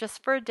do them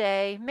just for a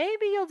day.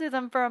 Maybe you'll do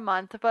them for a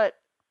month, but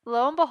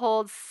lo and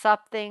behold,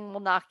 something will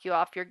knock you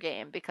off your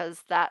game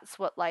because that's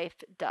what life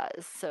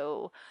does.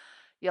 So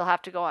you'll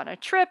have to go on a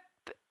trip,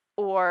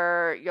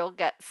 or you'll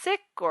get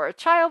sick, or a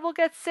child will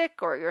get sick,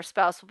 or your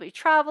spouse will be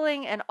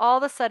traveling, and all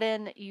of a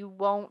sudden you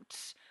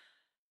won't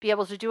be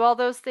able to do all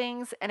those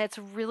things. And it's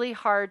really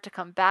hard to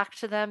come back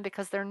to them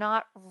because they're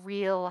not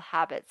real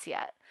habits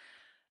yet.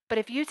 But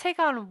if you take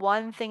on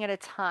one thing at a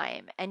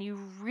time and you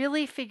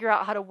really figure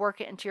out how to work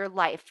it into your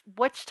life,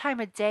 which time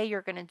of day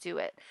you're going to do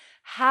it,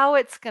 how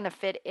it's going to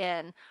fit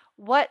in,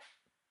 what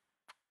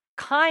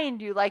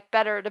kind you like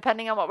better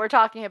depending on what we're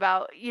talking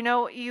about,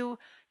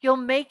 you'll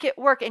make it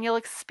work and you'll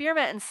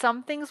experiment, and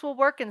some things will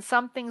work and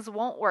some things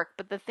won't work,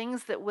 but the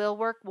things that will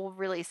work will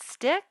really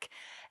stick,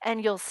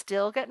 and you'll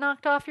still get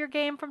knocked off your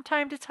game from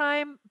time to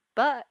time,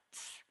 but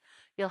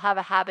you'll have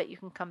a habit you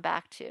can come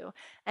back to.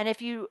 And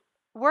if you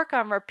work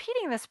on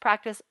repeating this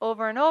practice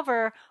over and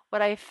over,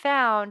 what I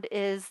found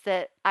is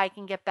that I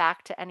can get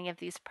back to any of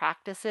these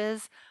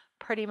practices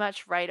pretty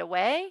much right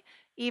away,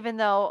 even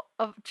though,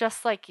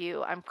 just like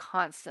you, I'm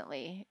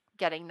constantly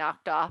getting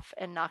knocked off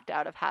and knocked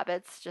out of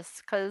habits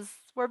just because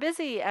we're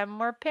busy and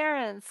we're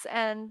parents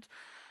and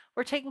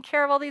we're taking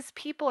care of all these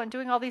people and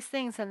doing all these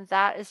things, and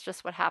that is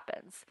just what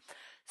happens.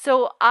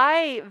 So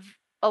I,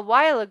 a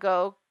while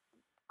ago,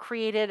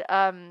 created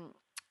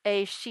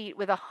a sheet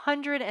with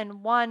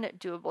 101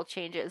 doable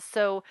changes.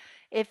 So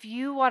if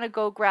you want to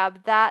go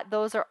grab that,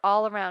 those are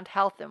all around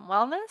health and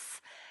wellness.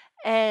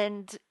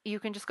 And you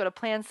can just go to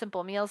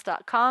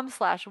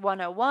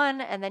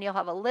plansimplemeals.com/101, and then you'll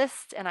have a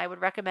list. And I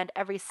would recommend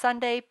every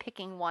Sunday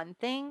picking one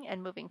thing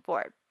and moving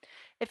forward.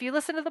 If you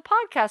listen to the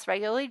podcast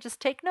regularly, just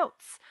take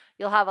notes.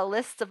 You'll have a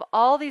list of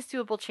all these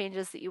doable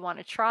changes that you want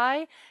to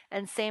try.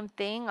 And same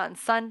thing on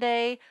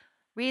Sunday,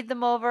 read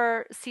them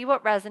over, see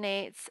what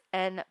resonates,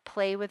 and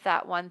play with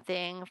that one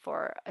thing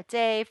for a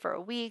day, for a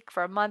week,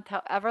 for a month,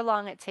 however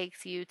long it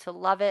takes you to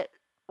love it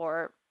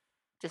or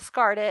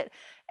discard it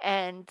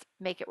and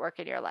make it work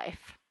in your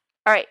life.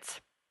 All right,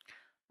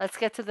 let's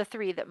get to the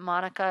 3 that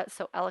Monica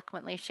so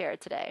eloquently shared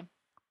today.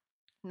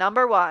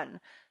 Number 1,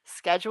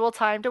 schedule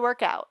time to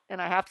work out.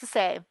 And I have to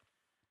say,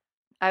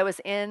 I was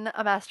in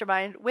a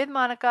mastermind with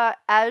Monica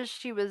as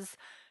she was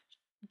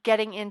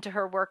getting into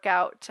her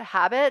workout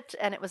habit,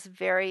 and it was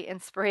very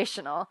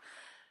inspirational.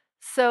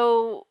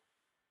 So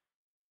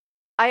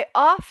I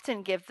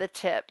often give the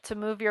tip to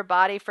move your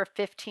body for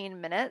 15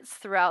 minutes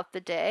throughout the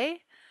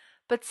day,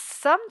 but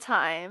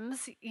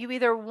sometimes you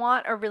either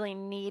want or really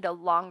need a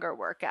longer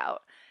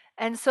workout.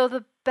 And so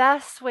the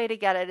best way to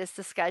get it is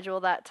to schedule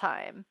that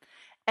time.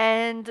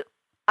 And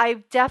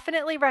I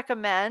definitely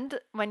recommend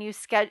when you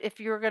schedule, if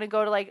you're going to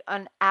go to like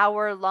an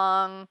hour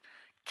long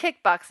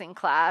kickboxing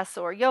class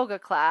or yoga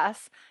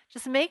class,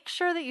 just make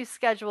sure that you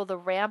schedule the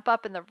ramp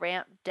up and the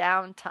ramp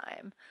down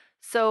time.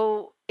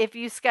 So if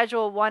you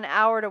schedule 1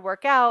 hour to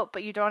work out,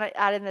 but you don't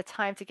add in the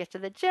time to get to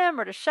the gym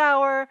or to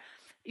shower,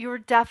 you're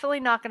definitely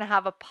not going to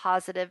have a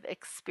positive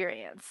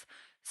experience.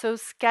 So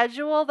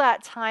schedule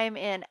that time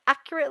in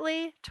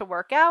accurately to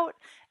work out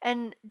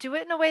and do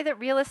it in a way that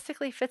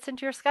realistically fits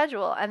into your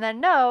schedule. And then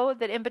know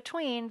that in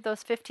between,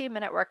 those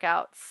 15-minute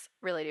workouts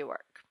really do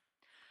work.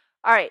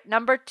 All right,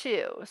 number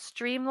 2,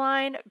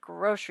 streamline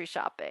grocery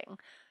shopping.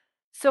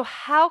 So,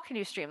 how can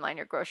you streamline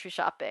your grocery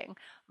shopping?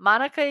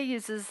 Monica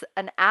uses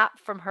an app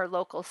from her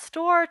local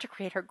store to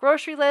create her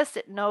grocery list.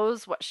 It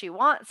knows what she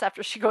wants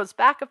after she goes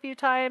back a few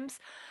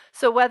times.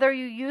 So, whether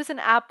you use an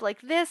app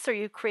like this or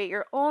you create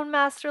your own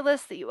master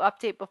list that you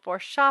update before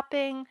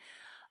shopping,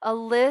 a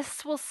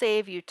list will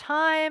save you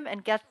time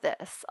and, get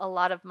this, a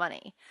lot of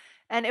money.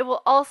 And it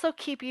will also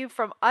keep you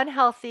from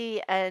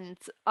unhealthy and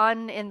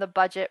in the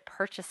budget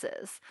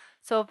purchases.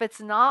 So if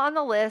it's not on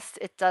the list,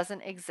 it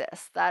doesn't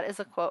exist. That is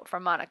a quote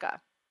from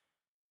Monica.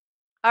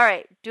 All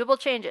right, doable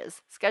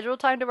changes. Schedule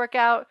time to work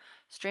out,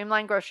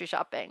 streamline grocery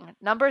shopping.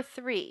 Number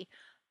 3,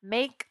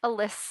 make a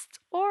list,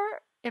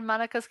 or in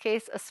Monica's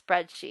case, a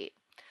spreadsheet.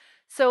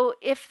 So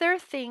if there are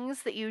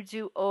things that you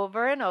do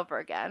over and over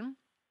again,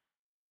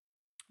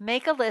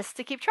 make a list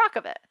to keep track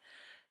of it.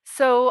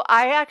 So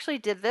I actually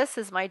did this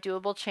as my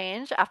doable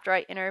change. After I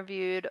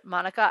interviewed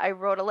Monica, I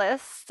wrote a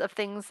list of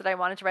things that I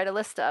wanted to write a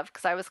list of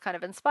because I was kind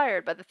of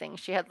inspired by the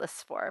things she had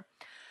lists for.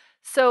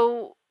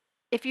 So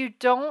if you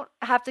don't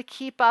have to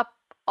keep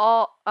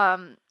all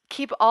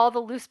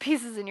the loose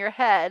pieces in your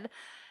head,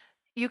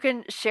 you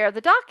can share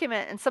the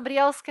document and somebody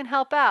else can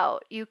help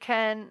out. You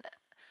can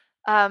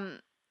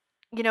um,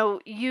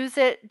 use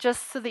it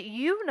just so that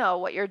you know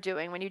what you're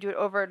doing when you do it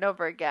over and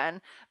over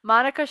again.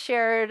 Monica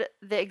shared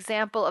the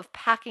example of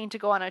packing to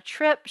go on a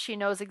trip. She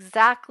knows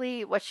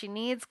exactly what she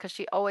needs because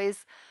she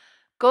always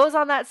goes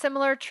on that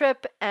similar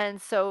trip, and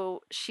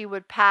so she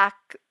would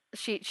pack.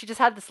 She just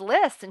had this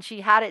list and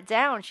she had it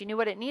down. She knew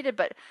what it needed,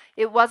 but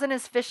it wasn't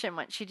as efficient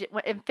when she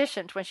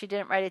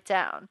didn't write it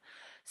down.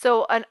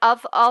 So, and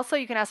also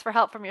you can ask for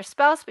help from your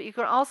spouse, but you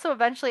can also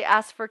eventually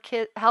ask for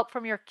help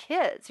from your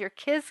kids. Your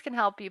kids can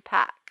help you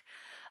pack.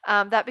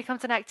 That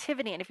becomes an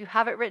activity, and if you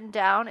have it written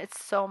down,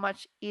 it's so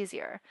much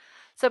easier.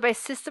 So by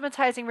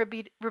systematizing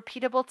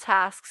repeatable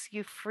tasks,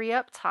 you free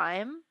up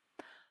time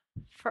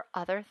for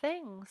other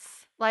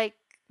things like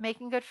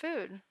making good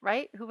food,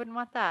 right? Who wouldn't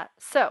want that?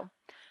 So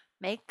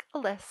make a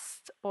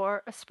list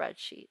or a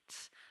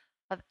spreadsheet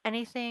of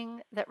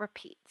anything that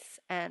repeats.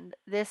 And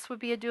this would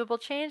be a doable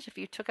change. If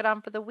you took it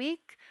on for the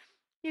week,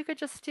 you could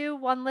just do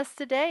one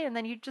list a day and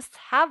then you just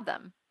have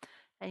them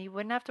and you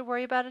wouldn't have to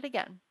worry about it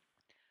again.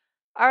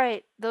 All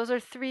right, those are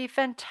 3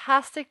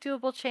 fantastic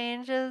doable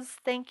changes.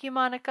 Thank you,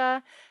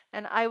 Monica.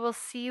 And I will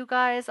see you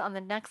guys on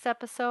the next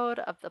episode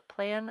of the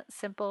Plan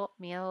Simple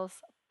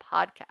Meals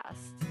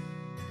podcast.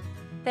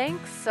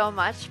 Thanks so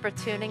much for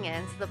tuning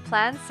in to the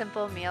Plan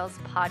Simple Meals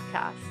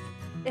podcast.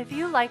 If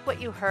you like what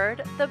you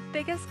heard, the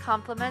biggest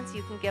compliments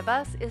you can give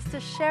us is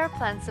to share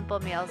Plan Simple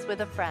Meals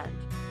with a friend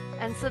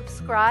and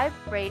subscribe,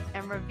 rate,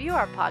 and review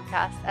our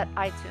podcast at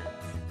iTunes.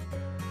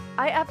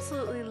 I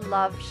absolutely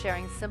love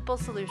sharing simple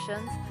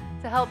solutions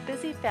to help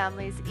busy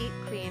families eat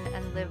clean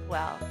and live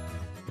well.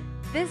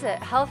 Visit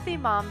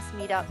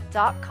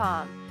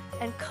healthymomsmeetup.com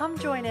and come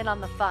join in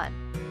on the fun.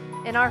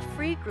 In our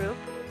free group,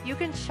 you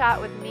can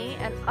chat with me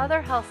and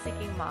other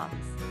health-seeking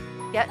moms,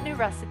 get new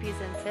recipes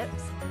and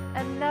tips,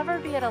 and never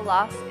be at a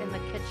loss in the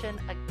kitchen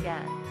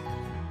again.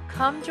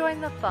 Come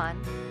join the fun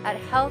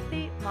at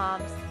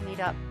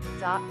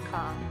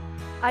healthymomsmeetup.com.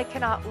 I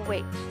cannot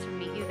wait to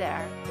meet you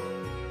there.